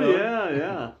Oh Witherspoon.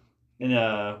 yeah.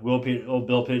 And old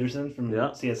Bill Peterson from Yeah.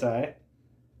 CSI.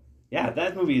 Yeah,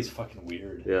 that movie is fucking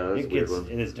weird. Yeah, that's a weird one.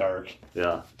 It is dark.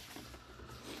 Yeah.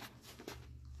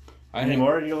 Any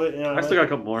more? You know, I still got a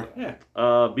couple more.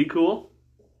 Yeah. Be Cool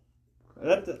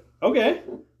Okay.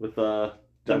 with The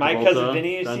John My Travolta, Cousin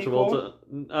Vinny John sequel?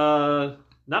 Travolta.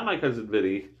 Not My Cousin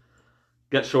Vinny.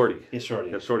 Get Shorty. Get Shorty.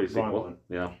 Get Shorty Wrong sequel. one.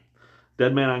 Yeah.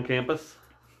 Dead Man on Campus.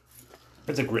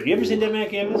 It's a great. You ever seen Dead Man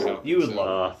Canvas? No, You would so-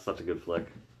 love Such a good flick.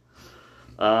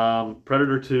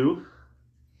 Predator 2.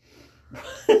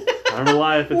 I don't know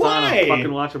why. If it's on, Why? I'm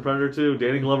fucking watching Predator 2.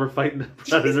 Danny Glover fighting the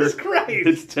Predator. Jesus Christ.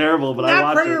 It's terrible, but I Not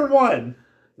watch Predator it. 1.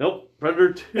 Nope,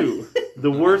 Predator 2.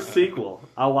 The worst sequel.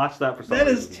 I'll watch that for some That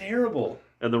is reason. terrible.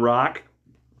 And The Rock,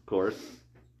 of course.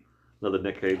 Another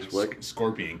Nick Cage flick.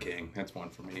 Scorpion King. That's one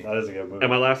for me. That is a good movie. And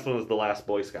my last one was The Last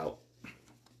Boy Scout.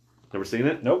 Never seen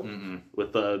it? Nope. Mm-mm.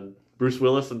 With Bruce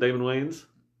Willis and Damon Wayans.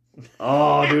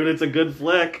 Oh, dude, it's a good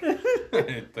flick.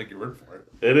 Take your word for it.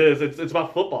 It is. It's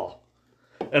about football.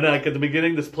 And like at the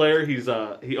beginning, this player he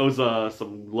owes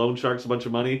some loan sharks a bunch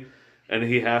of money, and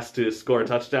he has to score a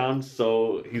touchdown.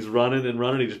 So he's running and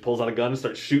running. He just pulls out a gun and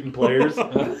starts shooting players,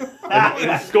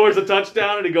 and scores a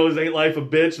touchdown. And he goes, "Ain't life a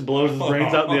bitch?" and blows his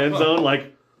brains out in the end zone.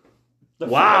 Like,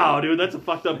 wow, dude, that's a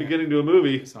fucked up beginning to a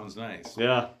movie. Sounds nice.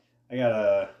 Yeah. I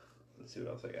got let's see what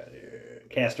else I got here.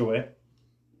 Castaway.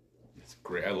 It's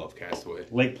great. I love Castaway.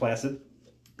 Lake Placid.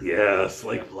 Yes,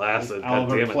 Lake Placid. God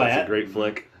Oliver damn it, Platt. that's a great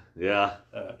flick. Yeah.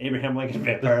 Abraham Lincoln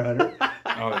Vampire Hunter.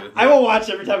 Oh, I will watch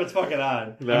every time it's fucking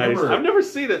on. Nice. remember- I've never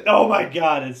seen it. Oh my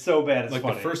god, it's so bad. It's like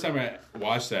funny. the first time I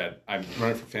watched that, I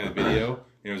run it for Family Video.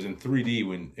 And it was in 3D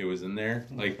when it was in there,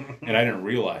 like, and I didn't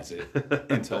realize it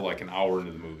until like an hour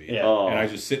into the movie. Yeah. Oh. And I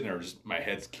was just sitting there, just my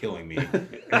head's killing me,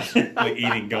 like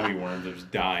eating gummy worms. I'm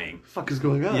just dying. What the fuck is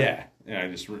going on? Yeah, and I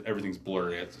just everything's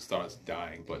blurry. I just thought I was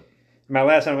dying, but My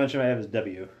last one I mentioned I have is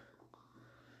W.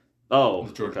 Oh,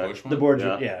 the George okay. Bush one. The board.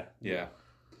 Yeah. Yeah. Yeah,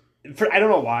 I don't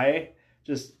know why.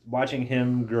 Just watching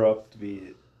him grow up to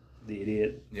be the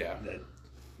idiot. yeah.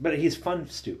 But he's fun,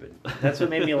 stupid. That's what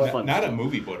made me like. Fun. Not a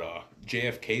movie, but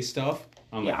JFK stuff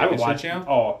on the Yeah, I would History watch. Channel.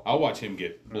 Oh, I'll watch him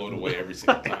get blown away every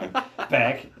single time.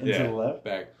 back into Yeah, the left.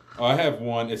 back. Oh, I have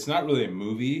one. It's not really a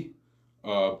movie,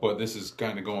 but this is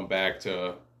kind of going back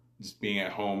to just being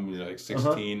at home. You're like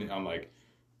 16 on like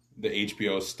the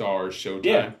HBO Stars Showtime.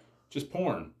 Yeah. Just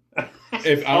porn.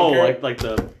 If I don't care, like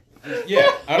the yeah,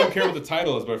 I don't care what the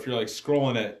title is, but if you're like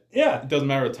scrolling it, Yeah. it doesn't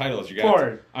matter what the title is. You got.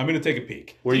 Porn. I'm gonna take a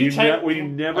peek. where Do you you type- where you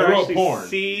never I wrote actually porn.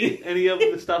 see any of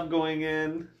the stuff going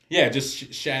in. Yeah,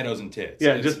 just shadows and tits.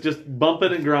 Yeah, It's- just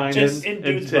bumping and grinding Just in and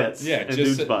dudes' tits. butts. yeah, and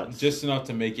just dudes' butts. just enough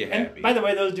to make you happy. And by the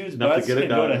way, those dudes' Enough to butts get it can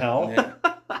go to done. hell.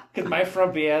 yeah. Because my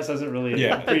frumpy ass doesn't really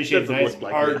Yeah. appreciate Doesn't nice, look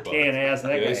like hard, it, but- tan ass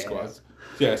that Yeah, guy they has. squats.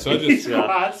 Yeah, so I He just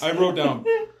squats. I wrote down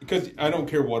because I don't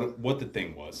care what the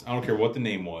thing was. I don't care what the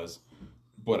name was,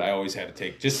 but I always had to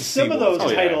take just to see. Some of what was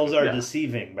those gonna titles happen. are Yeah.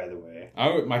 deceiving, by the way.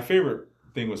 My favorite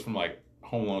thing was from like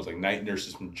Home Alone, was like Night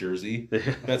Nurses from Jersey.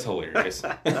 That's hilarious.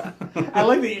 I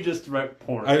like that you just write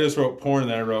porn. I just wrote porn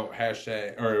and then I wrote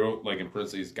hashtag, or I wrote like in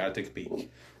parentheses, gotta take a peek.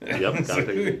 Yep, Some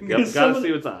gotta of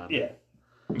see what's on. yeah.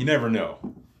 You never know.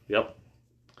 Yep.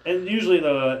 And usually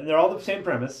they're all the same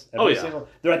premise. Oh, Every yeah. single,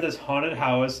 they're at this haunted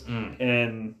house,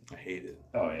 and I hate it.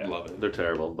 oh yeah, Love it. They're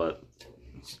terrible, but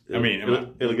I mean,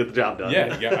 it'll get the job done.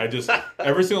 yeah. I just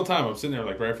every single time I'm sitting there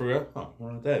like right for I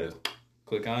wonder what that is.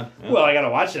 Click on. Oh, Well, I gotta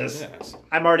watch this. yeah, it's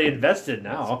I'm already invested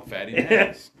now. fatty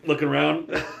ass. Looking around.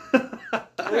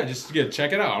 Yeah, just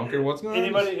check it out. I don't care what's going on.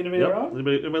 Anybody Yep. wrong?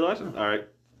 Anybody watching? All right.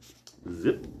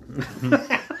 Zip.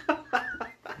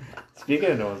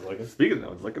 Speaking of no one's looking. Speaking of,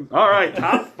 I was looking. All right,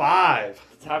 top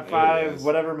 5. Top There it 5, is.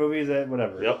 whatever movies that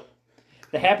whatever. Yep.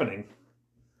 The Happening.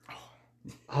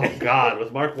 Oh God,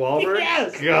 with Mark Wahlberg.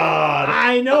 Yes! God,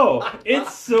 I know.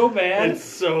 It's so bad. it's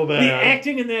so bad. The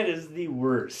acting in that is the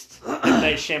worst. M.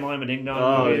 Night Shyamalan Ding Dong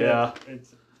Oh, movie. yeah.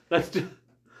 It's, That's just,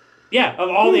 yeah, of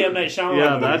all the M. Night Shyamalan yeah,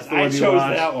 movies, that's the I one you chose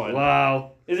watched. that one.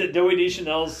 Wow, Is it Joey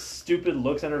Deschanel's stupid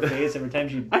looks on her face every time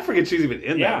she... I forget she's even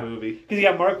in Yeah. that movie. Because you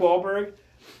got Mark Wahlberg.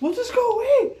 We'll just go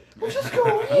away. We'll just go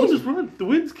away. We'll just run. The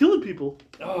wind's killing people.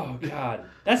 Oh, God.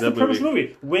 That's That the premise of the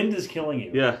movie. Wind is killing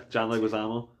you. Yeah, John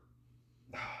Leguizamo.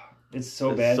 It's so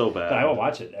It's bad. so bad. But I will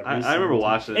watch it. I remember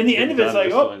watching it. And the end of it's like,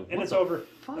 just oh, going, and what it's the over.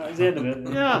 fuck? That's the end of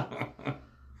it. Yeah.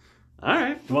 All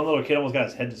right. The one little kid almost got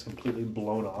his head just completely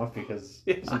blown off because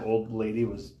Yeah. some old lady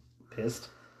was pissed.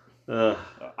 Uh,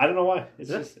 I don't know why. It's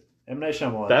Yeah. just M. Night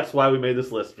Shyamalan. that's why we made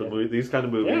this list for Yeah. these kind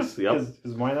of yeah, movies. Yep.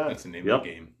 because why not? That's the name Yep. of the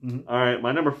game. All right.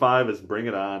 My number 5 is Bring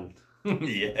It On.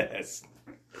 Yes.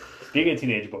 Speaking of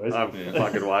teenage boys, I'm Yeah.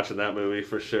 fucking watching that movie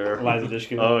for sure. Eliza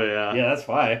Dushku. Oh yeah. Yeah, that's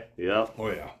why. Yep. Oh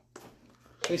yeah.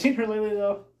 Have you seen her lately,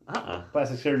 though?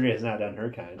 Plastic surgery has not done her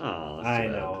kind. Oh, that's I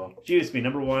too bad. know. She used to be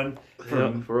number one for,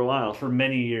 Yep, for a while. for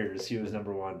many years. She was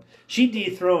number one. She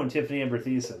dethroned Tiffany Amber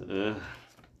Thiessen, Uh,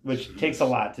 which takes a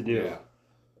lot to do. Yeah.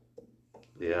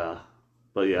 yeah.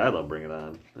 But yeah, I love Bring It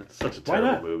On. It's such a Why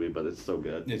terrible not? movie, but it's so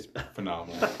good. It's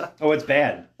phenomenal. Oh, it's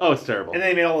bad. Oh, it's terrible. And then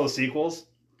they made all those sequels.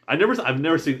 I've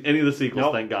never seen any of the sequels.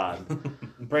 Nope. Thank God. Bring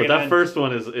But It that On. first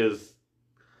one is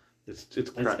it's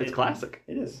classic.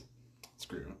 It is.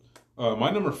 Screw.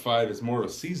 My number 5 is more of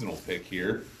a seasonal pick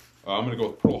here. I'm gonna go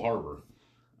with Pearl Harbor.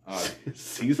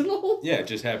 Seasonal? Yeah, it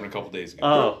just happened a couple days ago.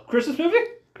 Oh, Christmas movie?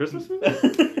 Christmas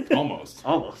movie? Almost.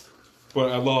 Almost. But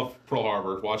I love Pearl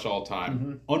Harbor. Watch all the time.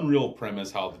 Mm-hmm. Unreal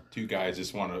premise how the two guys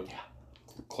just want to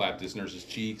clap this nurse's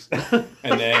cheeks.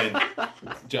 And then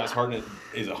Josh Hartnett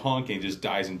is a hunk and just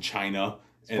dies in China.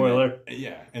 And Spoiler. then,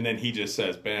 yeah. And then he just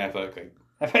says, Ben Affleck, like,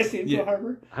 Have I seen Yeah. Pearl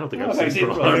Harbor? I don't think I don't I've know if seen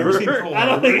I've Pearl seen Harbor. Pearl Harbor. I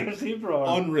don't think I've seen Pearl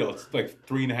Harbor. unreal. It's like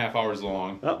 3.5 hours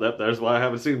long. Oh, there's why I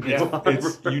haven't seen Yeah. Pearl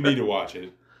Harbor. You need to watch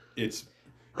it. It's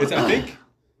I think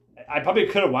I probably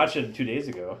could have watched it 2 days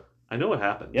ago. I know what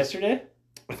happened. Yesterday?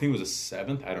 it was a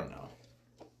 7th. I don't know.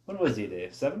 When was D-Day?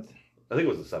 7th? I think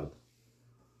it was the 7th.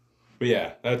 But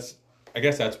yeah, I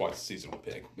guess that's why it's a seasonal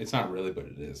pick. It's not really, but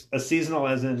it is. A seasonal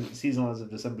as of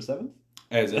December 7th?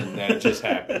 As in that it just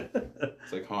happened.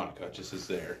 It's like Hanukkah, it just is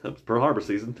there. That's Pearl Harbor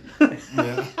season.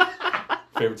 Yeah.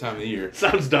 Favorite time of the year.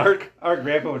 Sounds dark. Our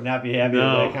grandpa would not be happy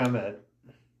No. with that comment.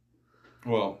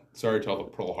 Well, sorry to all the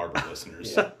Pearl Harbor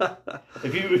listeners. Yeah.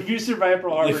 If you survive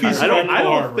Pearl Harbor, If you you're I don't. Pearl I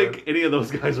don't Harbor. think any of those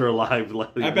guys are alive.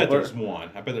 I bet there's one.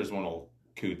 I bet there's one old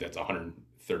coot that's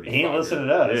 130. He ain't listening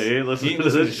to Yeah, us. he ain't listening He ain't to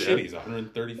listening to this shit. shit. He's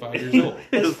 135 years old.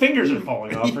 His fingers are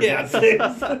falling off, for Yeah. God's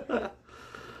sakes.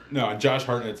 No, and Josh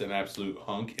Hartnett's an absolute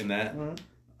hunk in that. Mhm.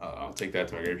 I'll take that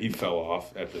to my grave. He fell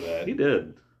off after that. He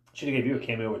did. Should have gave you a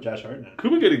cameo with Josh Hartnett.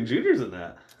 Cuba Gooding Jr.'s in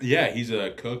that. Yeah, he's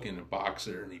a cook and a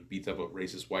boxer, and he beats up a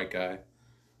racist white guy.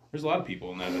 There's a lot of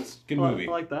people in that. It's a good movie.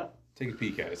 I like that. Take a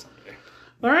peek at it someday.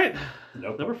 All right.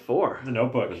 Notebook. Number 4. The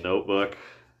Notebook. The Is Notebook.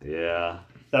 Yeah.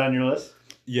 that on your list?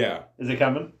 Yeah. Is it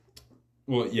coming?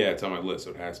 Well, yeah, it's on my list,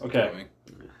 so it has to be Okay. coming.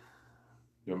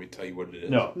 You want me to tell you what it is?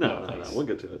 No. No, thanks. we'll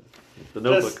get to it. The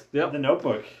Notebook. Just Yep. The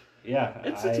Notebook. Yeah.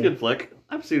 It's a good flick.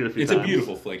 I've seen it a few It's times. a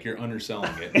beautiful flick. You're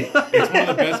underselling it. It's one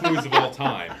of the best movies of all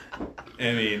time.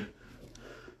 I mean,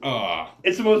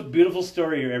 It's the most beautiful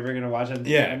story you're ever going to watch on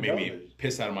yeah, it on made me television.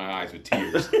 piss out of my eyes with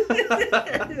tears.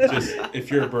 Just, if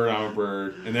you're a bird, I'm a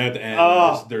bird. And then at the end,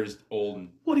 Oh. there's old and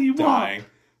What do you dying.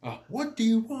 What do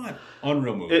you want?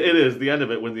 Unreal movie. It is the end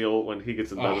of it when he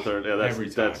gets in bed Oh, with her. Yeah, every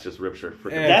time. that's just rips her.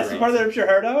 freaking That's the brains. part that rips your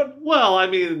heart out? Well, I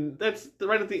mean, that's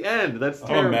right at the end. That's I'm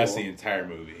terrible. a mess the entire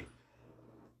movie.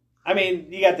 I mean,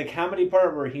 you got the comedy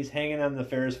part where he's hanging on the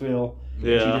Ferris wheel. And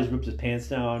Yeah. she just rips his pants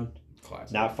down.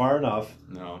 Classic. Not far enough.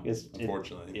 No, It,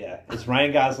 unfortunately. yeah. It's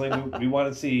Ryan Gosling. We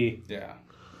want to see Yeah.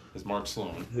 It's Mark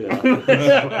Sloan.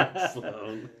 Yeah.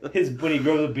 Sloan. when he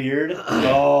grows a beard.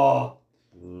 Oh.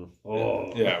 Mm.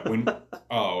 Oh. Yeah,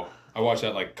 I watched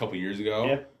that like a couple years ago.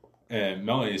 Yeah. And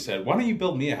Melanie said, "Why don't you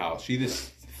build me a house?" She just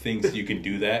thinks you can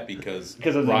do that because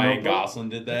Because of the Ryan Notebook? Gosling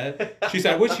did that. She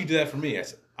said, "I wish you did that for me." I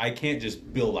said, "I can't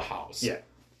just build a house. Yeah.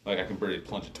 Like I can barely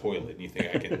plunge a toilet, and you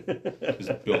think I can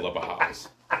just build up a house?"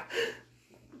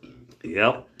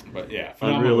 Yep. But yeah,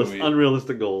 phenomenal movie.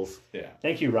 Unrealistic goals. Yeah,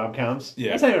 Thank you, rom-coms.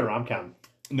 Yeah. That's not even a rom-com.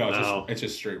 no, No. it's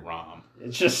just straight rom.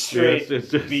 It's just straight Yeah, it's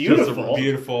just beautiful.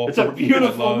 Beautiful. It's a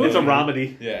beautiful I love movie. It's a it.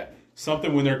 romedy. Yeah,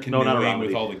 something when they're No, not a canoeing with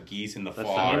romedy. all the geese in the That's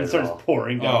fog. not And it right. starts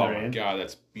pouring down Oh the my rain. god,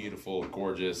 that's beautiful,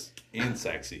 gorgeous, and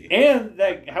sexy. And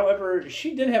that, however,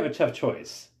 she did have a tough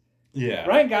choice. Yeah,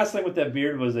 Ryan Gosling with that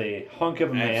beard was a hunk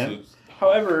of a man. Absolute-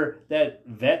 However, that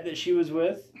vet that she was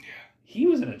with, He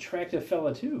was an attractive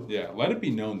fella too. Yeah, let it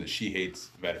be known that she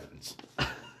hates veterans.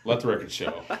 Let the record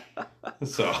show.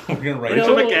 So we're gonna write.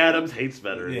 Rachel know- McAdams hates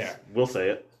veterans. Yeah. We'll say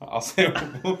it. I'll say.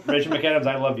 Rachel McAdams,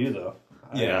 I love you though.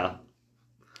 Yeah.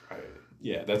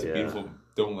 Yeah, that's Yeah. a beautiful.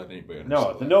 Don't let anybody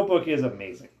understand. No, The Notebook is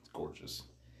amazing. It's gorgeous.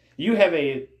 You have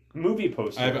a movie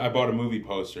poster. I bought a movie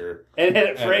poster. and had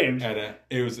it framed.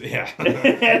 It was Had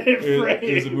it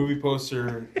It was a framed. movie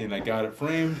poster, and I got it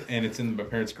framed, and it's in my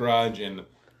parents' garage, and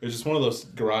it's just one of those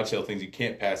garage sale things you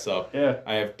can't pass up. Yeah.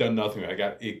 I have done nothing.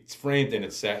 It's framed, and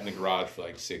it's sat in the garage for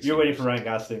like 6 You're years. waiting for Ryan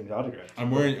Gosling's autograph. I'm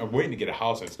waiting to get a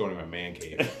house, and it's going to my man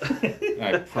cave. And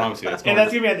I promise you, that's going. And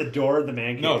that's gonna be at the door of the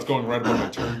man cave. No, it's going right above my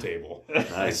turntable. I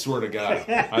Nice. swear to God,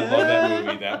 I love that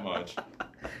movie that much.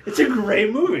 It's a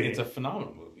great movie. It's a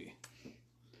phenomenal movie.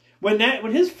 When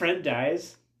his friend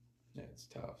dies, Yeah, it's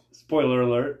tough. spoiler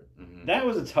alert, Mhm. that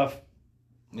was a tough.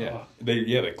 Yeah,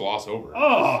 they gloss over it.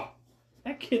 Oh,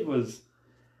 that kid was.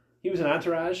 He was an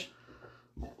Entourage.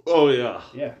 Oh yeah.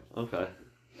 Yeah, Okay.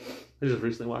 I just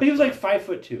recently watched. but he was like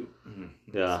 5'2".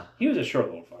 Yeah. He was a short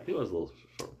little fuck. He was a little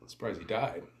short. I'm surprised he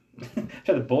died.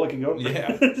 Had the bullet can go.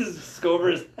 Yeah. Just go over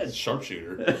his head.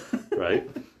 Sharpshooter. Right?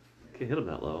 Can't hit him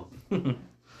that low.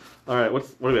 All right. What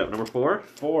do we got? Number 4.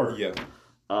 4. Yeah,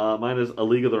 Mine is A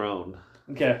League of Their Own.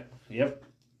 Okay. Yep.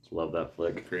 Love that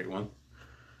flick. great one.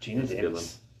 Gina That's a good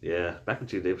Davis. Yeah. Back when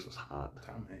Gina Davis was hot.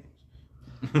 Tom Hanks.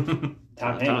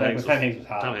 Tom Hanks. Tom Hanks was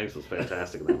hot. Tom Hanks was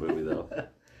fantastic in that movie, though.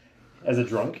 As a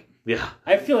drunk. Yeah.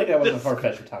 I feel like that wasn't far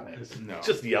fetched for Tom Hanks. No,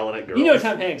 Just yelling at girls. You know,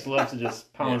 Tom Hanks loves to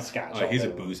just pound Yeah. scotch. Oh, all he's a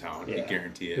day long. booze hound. I Yeah.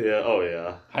 guarantee it. Yeah. Oh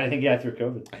yeah. How do you think he got through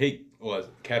COVID? I hate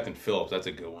Captain Phillips. That's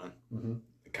a good one. Mhm.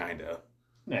 Kinda.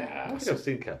 I Nah. don't think I've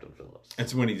seen Captain Phillips.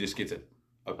 It's when he just gets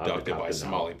abducted by Abducted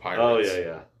Somali now. pirates. Oh yeah,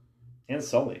 yeah. And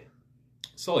Sully.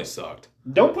 Sully sucked.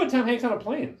 Don't put Tom Hanks on a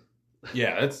plane.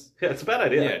 Yeah, that's Yeah, it's a bad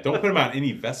idea. yeah. Don't put him on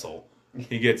any vessel.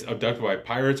 He gets abducted by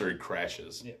pirates or he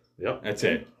crashes. Yeah. Yep. That's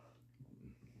it.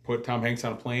 Put Tom Hanks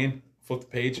on a plane, flip the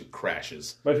page, it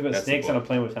crashes. What if you put That's the snakes on a book.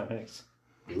 plane with Tom Hanks?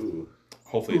 Ooh.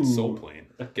 Hopefully it's Soul Plane.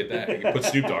 Get that. You can put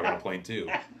Snoop Dogg on a plane too.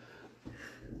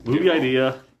 Movie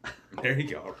idea. There you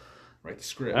go. Write the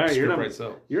script. All right, script you're writes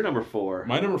itself. You're number 4.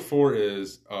 My number 4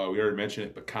 is we already mentioned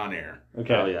it, but Con Air.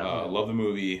 Okay. Oh yeah. Love the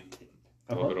movie.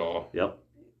 Uh-huh. Love it all. Yep.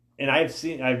 And I've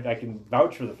seen, I can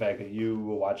vouch for the fact that you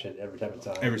will watch it every time it's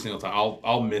on. Every single time.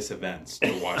 I'll miss events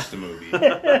to watch the movie.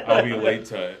 I'll be late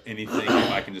to anything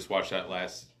if I can just watch that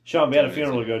last. Sean, we had a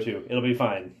funeral to go to. It'll be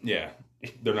fine. Yeah.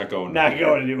 They're not going. Not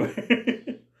going anywhere.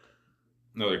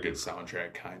 Another good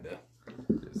soundtrack, kinda.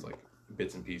 It's like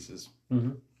bits and pieces.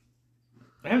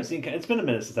 I haven't seen. It's been a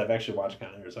minute since I've actually watched Con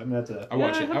Air, so I'm gonna have to I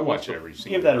watch Yeah, it. I I watch have it every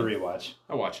single. give that a month. rewatch.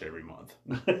 I watch it every month.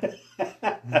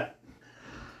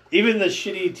 Even the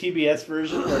shitty TBS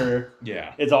version where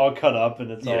Yeah. it's all cut up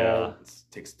and it's Yeah. all It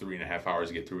takes 3.5 hours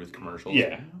to get through with commercials.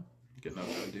 yeah. Get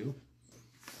nothing to do.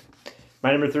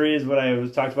 My number 3 is what I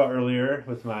was talked about earlier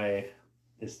with my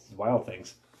it's Wild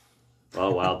Things.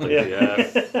 Oh wow.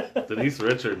 Yes. Denise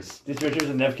Richards. Denise Richards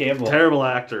and Nev Campbell. Terrible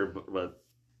actor,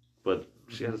 but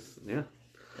she has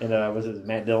And was it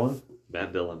Matt Dillon?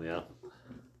 Matt Dillon. Yeah.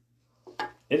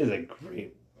 It is a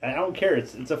great. I don't care.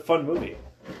 It's a fun movie.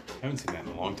 I haven't seen that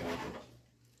in a long time.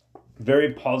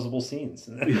 Very pausable scenes.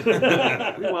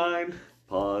 Rewind.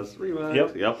 Pause. Rewind.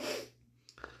 Yep.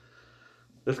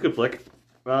 That's a good flick.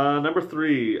 Number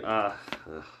 3. I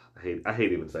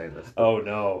hate even saying this. Oh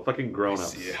no! Fucking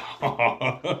grown-ups.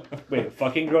 Yeah. Wait,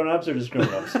 fucking grown-ups or just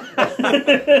grown-ups?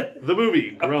 The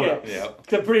movie Grown-ups. Yeah.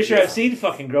 I'm pretty sure I've seen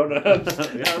fucking grown-ups.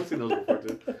 Yeah, I've seen those before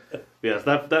too. Yes,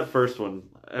 that first one.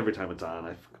 Every time it's on,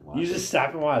 I fucking watch You it. just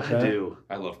stop and watch, I huh? do.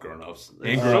 I love Grown Ups. It's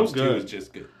And so Grown Ups 2 good. is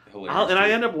just good. Hilarious. And I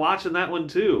end up watching that one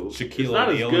too. It's Shaquille not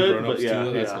as O'Neal good, and Grown but Ups yeah,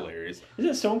 2. That's yeah. hilarious. Is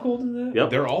it Stone Cold in that? Yep.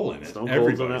 They're all in it. Stone Cold's in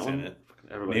Everybody's that in one. it.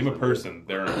 Everybody's Name a in it. person.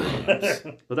 They're in Grown Ups.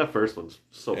 But that first one's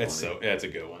so funny. It's a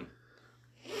good one.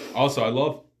 Also, I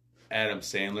love Adam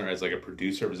Sandler as like a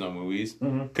producer of his own movies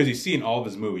because you see in all of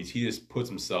his movies he just puts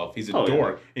himself. He's a Oh, yeah.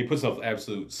 dork. And he puts himself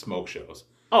absolute smoke shows.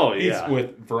 Oh He's yeah.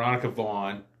 with Veronica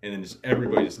Vaughn, and then just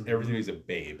everybody, everything's a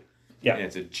babe. Yeah. And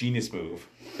it's a genius move.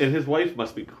 And his wife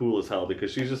must be cool as hell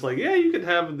because she's just like, yeah, you can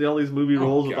have all these movie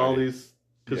roles with God. all these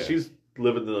because Yeah. she's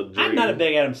living the dream. I'm not a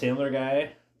big Adam Sandler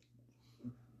guy,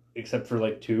 except for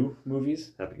like 2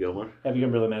 movies. Happy Gilmore. Happy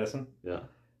Gilmore, Madison. Yeah.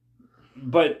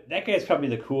 But that guy's probably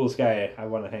the coolest guy I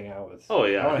want to hang out with. Oh I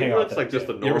yeah. wanna He hang out looks with like that just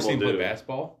a guy. normal You ever seen him play dude.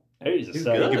 basketball? He's a He's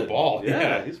stud. good. He can ball, Yeah,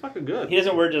 yeah. he's fucking good. He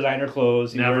doesn't wear designer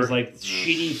clothes. He Never. wears like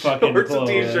shitty fucking Shorts and clothes.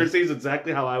 t-shirts. He's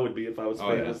exactly how I would be if I was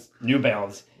Oh, yeah. famous. New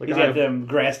Balance. Like, He's I got have- them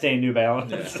grass stained New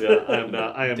Balance. Yeah, I am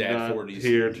not. I am Dad not 40s.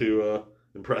 here to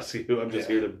impress you. I'm just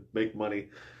Yeah. here to make money.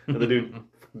 And the dude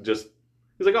just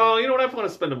He's like, oh, you know what? I want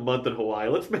to spend a month in Hawaii.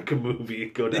 Let's make a movie.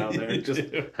 Go down there and just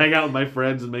hang out with my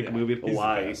friends and make a movie in he's the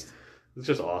Hawaii. best. It's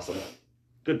just awesome.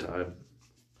 Good time.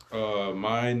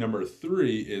 My number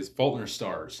 3 is Faulkner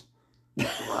Stars.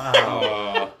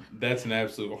 Wow. That's an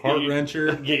absolute heart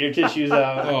wrencher. Get your tissues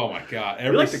out. Oh my god!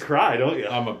 You like to cry, don't you?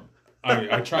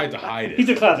 I tried to hide He's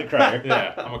it. a closet crier.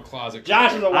 Yeah, I'm a closet.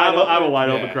 Josh is a wide I'm a open. wide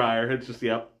open Yeah. crier. It's just,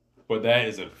 yep. But that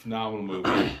is a phenomenal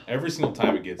movie. Every single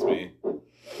time it gets me.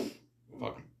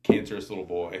 Fucking cancerous little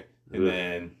boy. And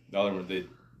then the other one, they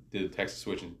did the Texas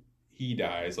switch and he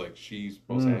dies. Like, she's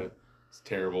supposed to have it. It's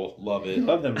terrible. Love You it.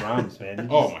 love them ROMs, man.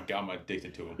 Oh my god, I'm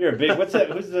addicted to him. You're a big. What's that?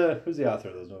 Who's the author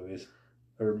of those movies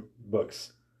or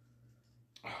books?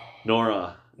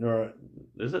 Nora. Nora.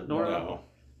 Is it Nora?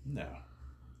 No.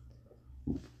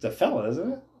 It's a fella,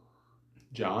 isn't it?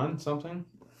 John something?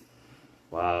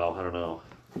 Wow, I don't know.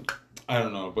 I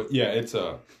don't know. But yeah, it's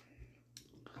a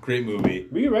great movie.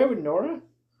 Were you right with Nora?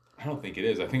 I don't think it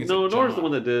is. I think it's No, a Nora's John. the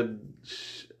one that did.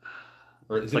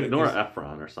 Or It's is like it Nora is-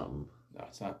 Ephron or something. No,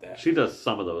 it's not that. She does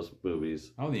some of those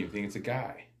movies. I don't even think it's a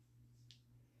guy.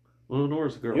 Well,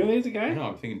 Nora's a girl. You think it's a guy? No,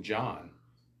 I'm thinking John.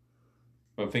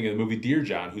 But I'm thinking of the movie Dear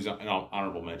John, who's an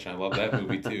honorable mention. I love that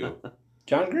movie too.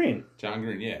 John Green. John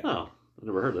Green, yeah. Oh, I've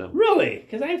never heard of him. Really?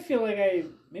 Because I feel like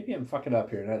maybe I'm fucking up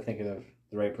here, not thinking of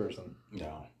the right person.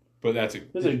 No, but that's a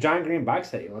There's a John Green box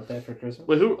set. You want that for Christmas?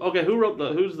 Wait, who wrote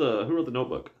the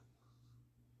Notebook?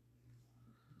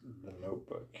 The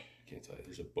Notebook. can't tell you.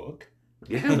 There's a book.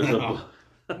 Yeah, there's a book.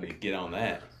 I need to get on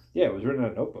that. Yeah, it was written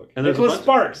on a notebook. And there's a Nicholas bunch-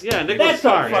 Sparks. Yeah, Nicholas That's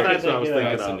what I'm Sparks. fucking That's what I was thinking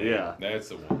thinking That's the of. name. Yeah, That's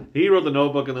the one. he wrote the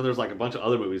Notebook, and then there's like a bunch of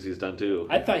other movies he's done too.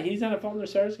 I thought he's not a Faulkner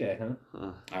Stars guy,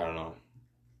 huh? I don't know.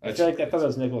 I thought it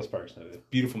was Nicholas Sparks movie.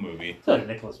 Beautiful movie. It's not a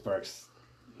Nicholas Sparks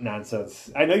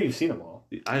nonsense. I know you've seen them all.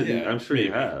 I'm sure you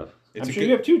maybe. have. It's I'm a sure good,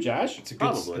 you have too, Josh. It's a good.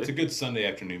 Probably. It's a good Sunday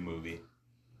afternoon movie.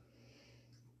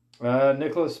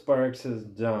 Nicholas Sparks has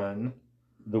done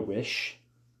The Wish,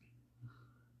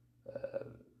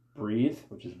 Breathe,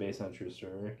 which is based on a true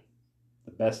story,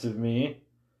 The Best of Me,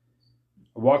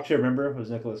 A Walk to Remember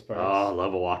was Nicholas Sparks. Oh, I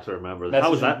love A Walk to Remember. Message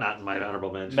How was in- that not in my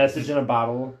honorable mention? Message in a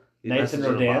Bottle, Nights in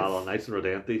Message a Bottle, Rodanthe. Nights in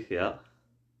Rodanthe, yeah.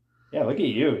 Yeah, look at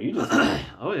you. You just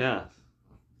Oh, yeah.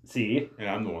 see. And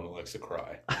I'm the one that likes to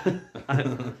cry.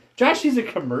 Josh, he's a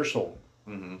commercial.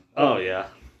 Mm-hmm. Oh, yeah.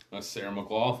 That's Sarah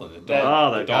McLaughlin. The dog,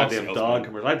 Oh, the that dog goddamn salesman. dog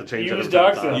commercial. I have to change that. Used every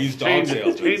dog time. salesman. Used dog Change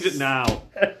salesman. Change it now.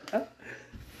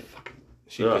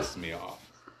 She Ugh. pisses me off.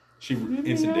 She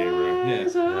instant day room. Yeah.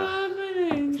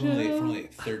 For only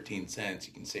 13 cents,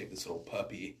 you can save this little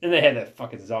puppy. And they had that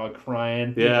fucking dog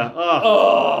crying. Yeah. Oh,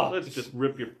 Oh. let's just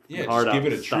rip your Yeah, heart just out.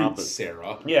 give it a Stop treat, it.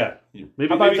 Sarah. Yeah. Maybe,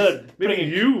 How about maybe putting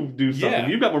you do something. Yeah.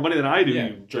 You've got more money than I do. Yeah,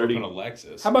 You jerk dirty, on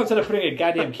Alexis. How about instead of putting a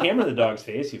goddamn camera in the dog's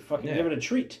face, you fucking Yeah. give it a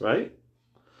treat? right?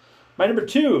 My number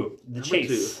 2, The Number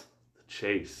Chase. 2.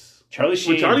 Chase. Charlie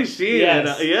Sheen. With Charlie Sheen.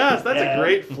 Yes. Yes, that's Yeah. a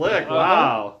great flick. Uh-huh.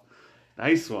 Wow.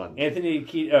 Nice one. Anthony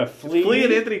Flea. Flea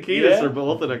and Anthony Kiedis Yeah. are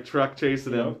both in a truck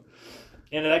chasing him.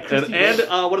 And that Christy And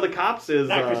one of the cops is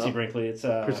not Christy Brinkley, it's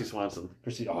Christy Swanson.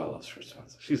 Christy. Oh, I love Christy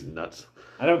Swanson. She's nuts.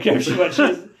 I don't care what she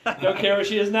is. Don't care what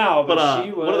she is now, but, But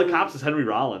she was. one of the cops is Henry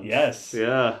Rollins. Yes.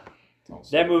 Yeah.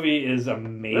 That movie is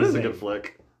amazing. That is a good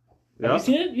flick. Have Yeah. you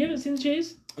seen it? You haven't seen The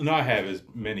Chase? No, I have as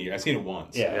many. I've seen it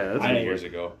once. Yeah, that's many a years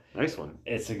ago. Nice one.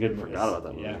 It's a good movie. Forgot about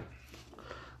that movie. Yeah.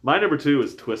 My number 2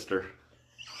 is Twister.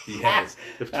 He has.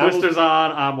 If I will- Twister's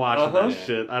on, I'm watching Uh-huh. that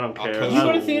shit. I don't I'll care. co- You I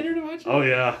go to love- theater to watch it? Oh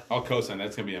yeah. I'll co-sign.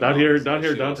 That's gonna be a Down here She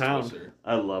loves downtown. Twister.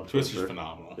 I love Twister's Twister.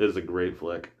 phenomenal. It is a great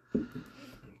flick.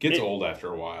 Gets It- old after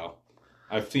a while.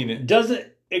 I've seen it.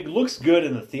 It looks good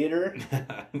in the theater,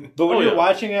 but when Oh, you're yeah.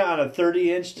 watching it on a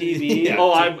 30-inch TV, Yeah. Oh,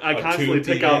 it's I a constantly tube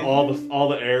pick TV. out all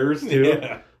the errors too.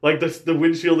 Yeah. Like the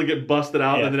windshield will get busted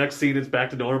out, Yeah. and the next scene it's back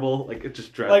to normal. Like it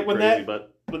just drives Like me when crazy. that-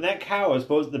 But when that cow is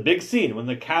supposed, the big scene when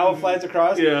the cow flies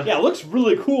across, Yeah. it looks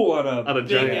really cool on On a big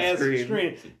giant ass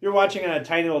screen. You're watching on a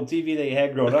tiny little TV that you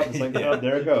had growing up. It's like, Yeah. oh,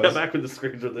 there it goes. yeah, back when the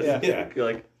screens were this Yeah. big, you're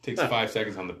like Takes 5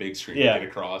 seconds on the big screen Yeah. to get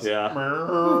across. yeah.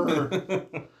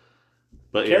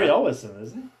 But Carrie yeah. Elwesen,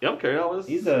 isn't Yep, Carrie Elwes.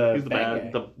 He's the the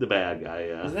bad bad the bad guy. he?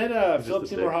 Yeah, Isn't that He's Philip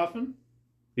just a Seymour big- Hoffman?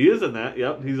 he is in that.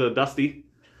 Yep, he's a Dusty.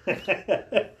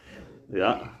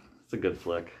 Yeah, it's a good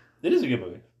flick. It is a good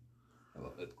movie. I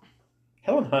love it.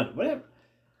 Helen Hunt, whatever.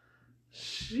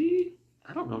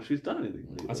 I don't know if she's done anything.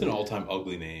 lately. That's an all-time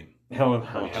ugly name. Helen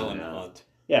Hunt. Helen yeah. Hunt.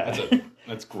 Yeah.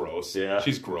 That's gross. Yeah.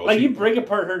 She's gross. Like, you break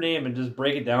apart her name and just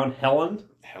break it down. Helen?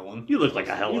 Helen. You look like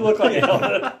a Helen. You look like a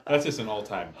Helen. That's just an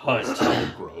all-time Hunt.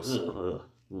 gross. Ugh.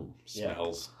 Yeah.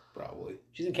 Smells probably.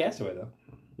 She's in Castaway, though.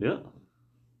 Yeah,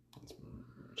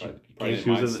 Probably she didn't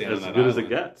mind was staying on as that good as it island.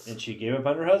 gets. And she gave up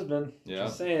on her husband. Yeah.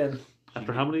 Just saying.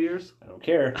 After how many years? I don't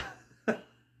care.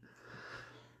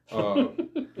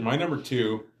 My number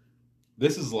 2.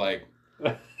 This is like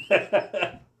a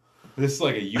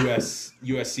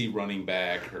USC running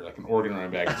back or like an Oregon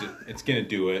running back. It's gonna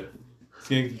do it. It's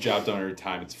gonna get the job done every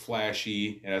time. It's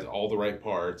flashy. It has all the right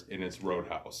parts, and it's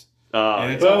Roadhouse.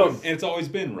 And it's always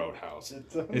been Roadhouse.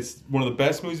 It's one of the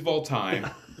best movies of all time.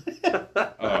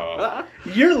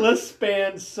 Your list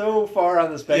spans so far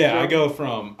on the spectrum. Yeah, I go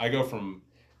from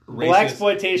racist,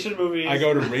 blaxploitation movies. I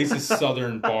go to racist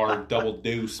Southern bar double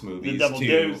deuce movies Double to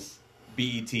Deuce.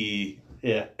 BET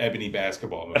Yeah. ebony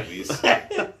basketball movies.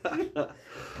 But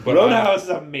Roadhouse is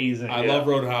amazing. I love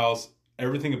Roadhouse.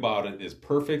 Everything about it is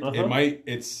perfect.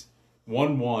 It's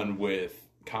 1-1 with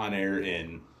Con Air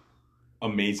in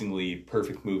amazingly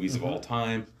perfect movies of all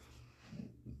time.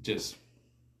 Just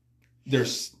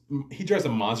he drives a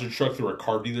monster truck through a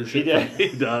car dealership.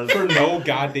 He does. For no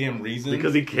goddamn reason.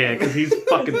 Because he can't, because he's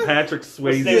fucking Patrick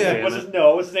Swayze.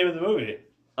 What's his name of the movie?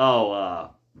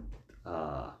 Oh,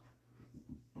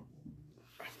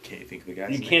 I can't think of the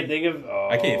guy's You name. can't think of... Oh.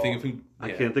 I can't think of who... Yeah.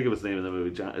 I can't think of his name in the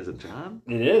movie. John, is it John?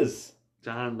 It is.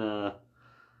 John,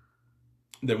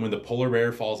 Then when the polar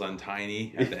bear falls on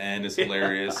Tiny at the end, it's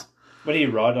hilarious. But he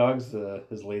raw dogs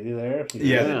his lady there.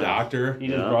 Yeah, the doctor. He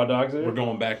just raw dogs her. We're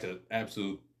going back to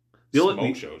absolute the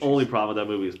smoke shows. only problem with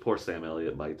that movie is poor Sam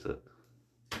Elliott bites it.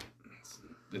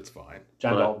 It's fine.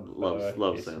 John But Dalton.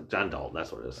 loves Sam. John Dalton,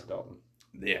 that's what it is. Dalton.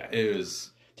 Yeah, it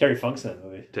was... Terry Funk's in that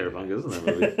movie. Terry Funk is in that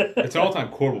movie. It's an all-time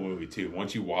quotable movie, too.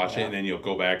 Once you watch it, and then you'll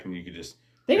go back and you can just...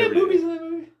 They got boobies in that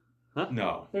movie?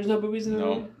 No. There's no boobies in that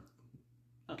movie?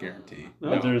 Guarantee.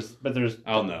 No. But there's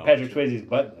I'll know. Patrick Swayze's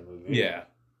butt in that movie. Yeah.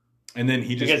 And then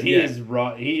he just... Because he is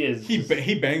raw. He is...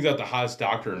 He bangs out the hottest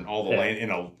doctor in all the land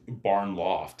in a barn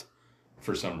loft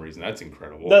for some reason. That's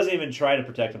incredible. Doesn't even try to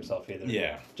protect himself either.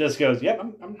 Yeah. Just goes, yep,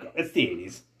 I'm it's the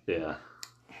 80s. Yeah.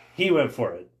 He went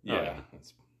for it. Yeah.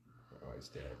 That's always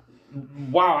dead.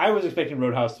 Wow, I was expecting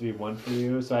Roadhouse to be 1 for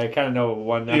you, so I kind of know what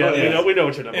 1 now. Yeah, we know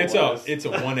what your number It's was. a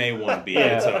 1A, 1B.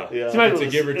 Yeah. It's Yeah. it's a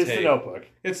give or It's take. the Notebook.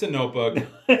 It's the Notebook.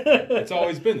 It's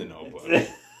always been the Notebook.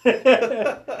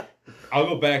 I'll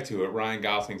go back to it. Ryan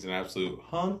Gosling's an absolute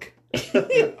hunk. You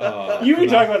can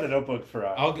talk about the Notebook for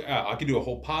us. I could do a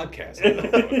whole podcast on the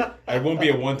Notebook. It won't be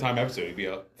a one-time episode. It'd be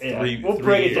a three. We'll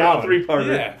break it down.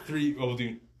 3-parter. Yeah, 3. We'll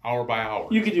do hour by hour.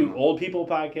 You could do old people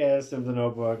podcasts of the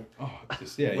Notebook. Oh,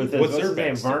 just yeah. What's What's his their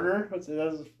name? backstory? Werner? What's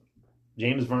his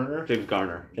James Werner? James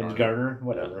Garner. James Garner?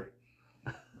 Whatever.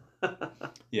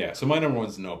 Yeah. So my number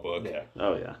 1's the Notebook. Yeah.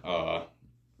 Oh, yeah.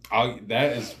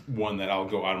 That is one that I'll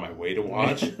go out of my way to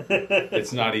watch.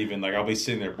 It's not even like I'll be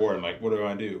sitting there bored. I'm like, what do I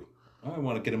want to do? I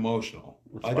want to get emotional.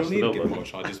 I don't watch need The to get Notebook.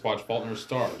 emotional. I just watch Fault in Our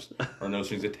Stars or No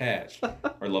Strings Attached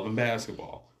or Love and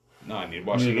Basketball. No, I need to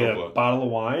watch You The get a Notebook. bottle of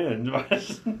wine and I wish.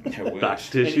 Back and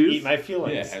tissues. eat my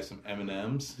feelings. Yeah, have some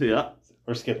M&Ms. Yeah.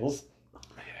 Or Skittles.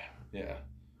 Yeah.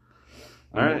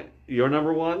 All right. Your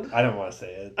number 1? I don't want to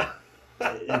say it.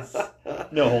 It's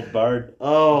No Holds Barred.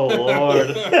 Oh,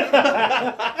 Lord.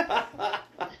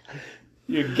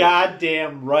 You're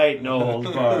goddamn right, No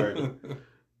Holds Barred.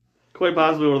 Quite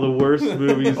possibly one of the worst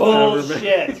movies ever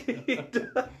Bullshit. made.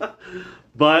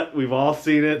 But we've all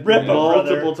seen it Rip 'em,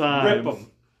 multiple brother. times.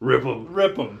 Rip 'em.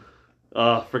 Rip them.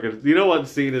 Freaking! You know what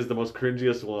scene is the most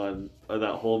cringiest one of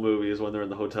that whole movie is when they're in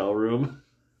the hotel room.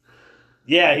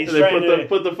 Yeah, he's And they trying to...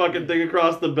 put the fucking thing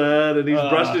across the bed, and he's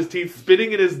brushed his teeth,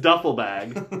 spitting in his duffel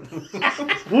bag.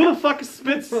 Who the fuck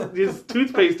spits his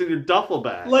toothpaste in your duffel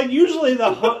bag? usually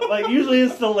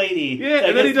it's the lady. Yeah, that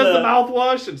and then he gets does the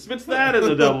mouthwash and spits that in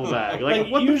the duffel bag. Like,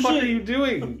 Like, what the fuck are usually- you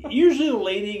doing? Usually the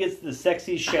lady gets the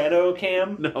sexy shadow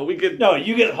cam. No, we get No,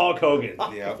 you get Hulk Hogan.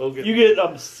 Yeah. You get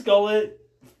Skullet,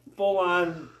 full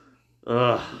on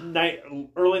Ugh,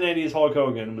 early 90s Hulk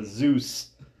Hogan with Zeus.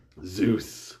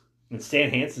 Zeus. And Stan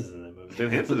Hansen's in that movie. Stan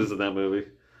Hansen is in that movie,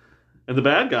 and the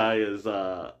bad guy is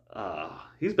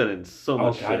he's been in so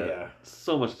much God, shit, yeah.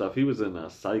 so much stuff. He was in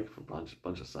Psych, for bunch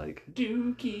of Psych.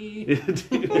 Dookie.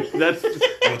 that's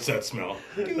What's that smell?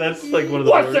 that's like one of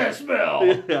the What's that worst. smell?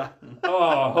 Yeah,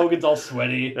 Oh, Hogan's all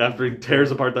sweaty. after he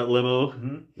tears apart that limo.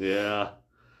 Mhm. Yeah,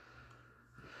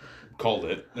 Called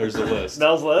it. There's the list.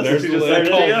 Mel's list. There's He the just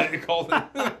list. said it to Called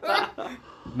it.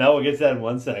 Mel gets that in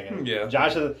 1 second. Yeah.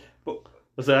 Josh has...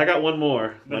 let's say I got one more.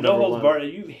 My But No number Holds one. Barred.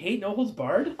 You hate No Holds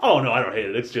Barred? Oh no, I don't hate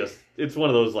it. It's one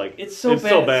of those like It's so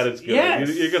bad. it's good.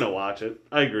 Yes. You're gonna watch it.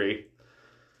 I agree.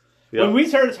 Yeah. When we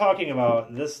started talking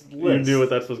about this you list, knew what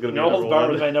that was gonna be. No Holds number Barred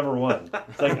one. was my number 1.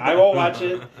 It's like, I won't watch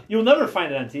it. You'll never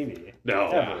find it on TV. No,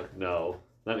 Ever. no,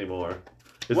 not anymore.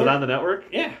 Is What? it on the network?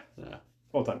 Yeah. Yeah.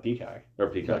 Well, it's on Peacock. Or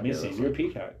Peacock. Let me yeah, see. that's You're a right.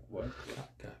 Peacock. What?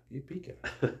 God, you peacock.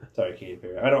 Sorry, Katy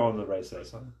Perry. I don't own the rights to that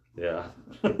song. Yeah.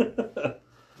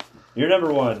 You're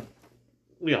number one.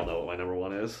 We all know what my number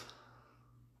one is.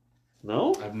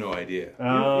 No? I have no idea.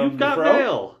 You've got Bro?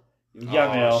 mail. You've got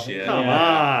Oh, mail. shit. Come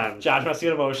Yeah. on. Josh must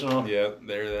get emotional. Yeah,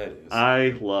 there that is.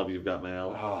 I love You've Got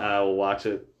Mail. Oh. I will watch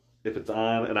it if it's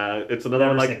on, and it's another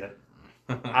Never one seen like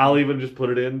it. I'll even just put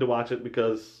it in to watch it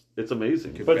because it's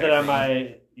amazing. Good Put that on background.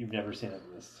 my you've never seen it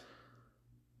list.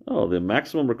 Oh, the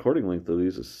maximum recording length of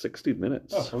these is 60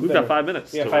 minutes. Oh, we We've better- got 5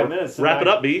 minutes. we got so 5 minutes, so Wrap it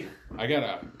now- up, B. I got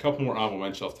a couple more honorable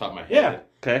mentions off the top of my head. Yeah.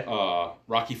 Okay.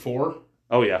 Rocky IV.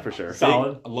 Oh yeah, for sure.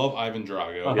 Solid. I love Ivan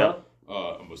Drago. Uh-huh. Yep.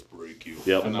 I must break you.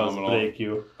 Yep. I must Phenomenal. break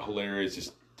you. Hilarious,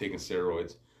 just taking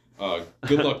steroids.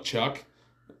 Good Luck Chuck.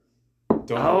 Don't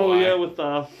know Oh why. yeah, with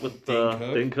Dane Cook?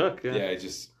 Dane Cook. Yeah. Yeah, I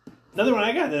just Another one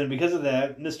I got then because of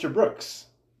that, Mr. Brooks.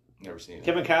 never seen it.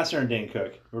 Kevin Costner and Dane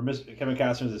Cook. Where Kevin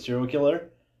Costner's a serial killer.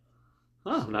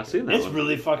 Oh, I've not seen that It's one.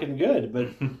 really fucking good, but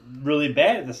really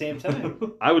bad at the same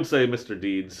time. I would say Mr.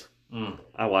 Deeds. Mm.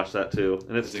 I watched that too,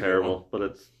 and it's It's a good terrible, but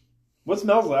it's What's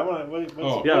Mel's? I want. What's,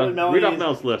 Oh. what yeah. did Mel Read off use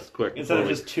Mel's list quick. instead of before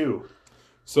we- just two.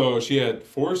 So she had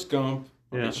Forrest Gump.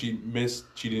 Yeah. And she missed.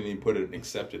 She didn't even put it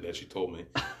accepted that she told me.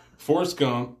 Forrest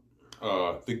Gump,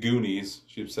 The Goonies.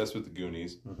 She's obsessed with The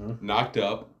Goonies. Knocked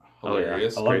Up, Oh, yeah.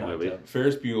 hilarious. I love Great Knocked movie. Up.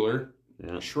 Ferris Bueller, Yeah.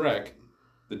 Shrek,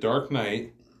 The Dark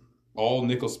Knight, all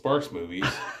Nicholas Sparks movies.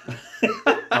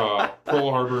 Pearl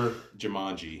Harbor,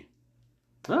 Jumanji.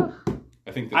 Ah,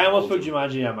 I think I almost put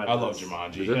Jumanji on my I love list.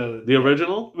 Jumanji. is it? The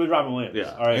original? With Robin Williams.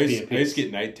 Yeah. I R.I.P. used to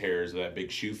get night terrors of that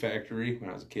big shoe factory when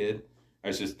I was a kid. I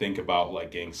used to just think about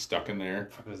like getting stuck in there.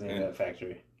 Fuck was the name of that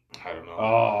factory? I don't know.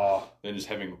 Oh. Then just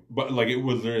having, but like it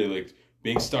was literally like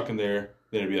being stuck in there.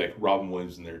 Then it'd be like Robin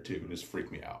Williams in there too. It just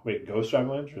freaked me out. Wait, Ghost Robin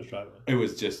Williams or just Robin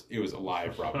Williams? It was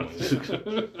alive Robin Williams.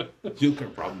 You look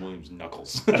at Robin Williams'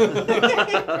 knuckles.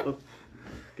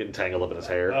 Getting tangled up in his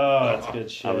hair. Oh, that's good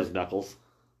shit. Of his knuckles.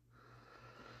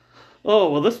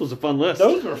 Oh well, this was a fun list.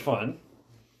 Those were fun.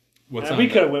 What's And on we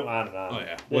the- could have went on and on. Oh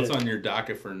yeah. What's on your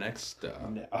docket for next? Oh,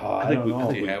 I, think don't we-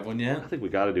 know. Do you have one I yet? think we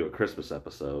got to do a Christmas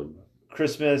episode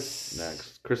Christmas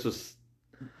next. Christmas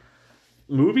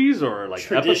movies or like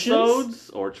Traditions? episodes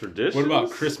or traditions. What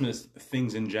about Christmas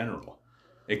things in general?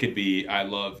 It could be I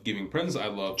love giving presents. I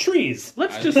love trees.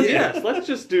 Let's just let's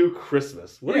just do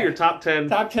Christmas. What are Yeah. your top 10?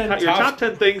 Top 10 Your top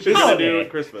 10 things you're gonna do Holiday. at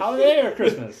Christmas. Holiday or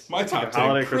Christmas? my top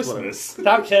Holiday, 10 Christmas. Christmas.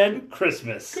 Top 10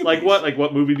 Christmas. Like what? Like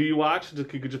what movie do you watch? You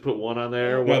could just put one on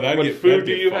there. No, What, that'd what get, food that'd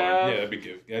do get you fun. have? Yeah, that'd be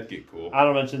good. That'd get cool.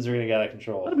 Honorable mentions are going to get out of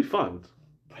control. That'd be fun.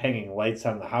 Hanging lights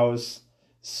on the house,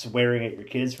 swearing at your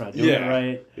kids for not doing Yeah. it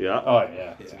right. Yeah. Oh,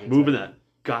 yeah. It's a good Moving time. that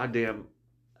goddamn.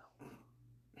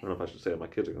 I don't know if I should say it. My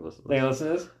kids are gonna listen. To They this. listen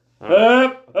to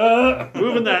this?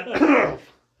 Moving that.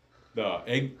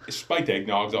 The spiked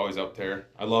eggnog's always up there.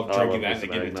 I love Oh, I drinking love that me and some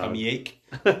I get a eggnog. tummy ache.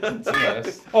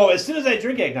 Yes. Oh, as soon as I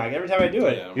drink eggnog, every time I do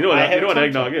it. Yeah. You know what? I have You know what tongue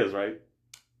eggnog tie. is, right?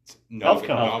 No, Elf but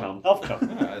cum. no. Elf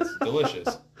cum. Yeah, it's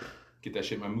delicious. Get that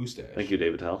shit in my mustache. Thank you,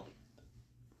 David Tell.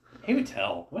 David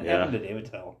Tell. What Yeah. happened to David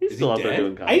Tell? He's Is still he out there dead?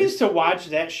 doing I comedy. used to watch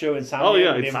that show in Insomniac. Oh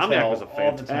yeah, with David Insomniac Tell was a all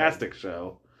the time. fantastic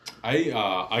show.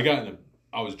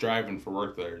 I was driving for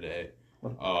work the other day,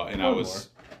 and I was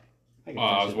I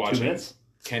I was watching 2 minutes.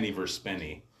 Kenny vs.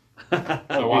 Spenny. Oh,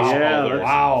 I watched yeah, all those.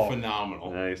 wow.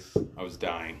 Phenomenal. Nice. I was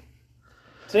dying.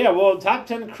 So yeah, well, top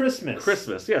 10 Christmas.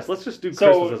 Christmas, yes. Let's just do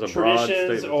So Christmas as a broad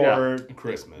traditions statement. Yeah. or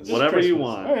Christmas. Just Whatever you Christmas.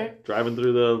 want. All right. Driving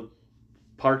through the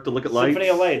park to look at lights. Symphony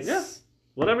of Lights. Yeah.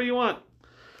 Whatever you want.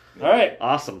 All right.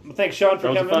 Awesome. Well, thanks, Sean, for That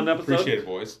was a coming. fun episode. Appreciate it,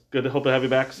 boys. Good to hope to have you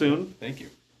back soon. Thank you.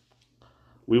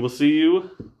 We will see you.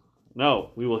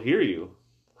 No, we will hear you.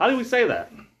 How do we say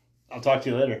that? I'll talk to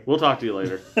you later. We'll talk to you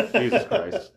later. Jesus Christ.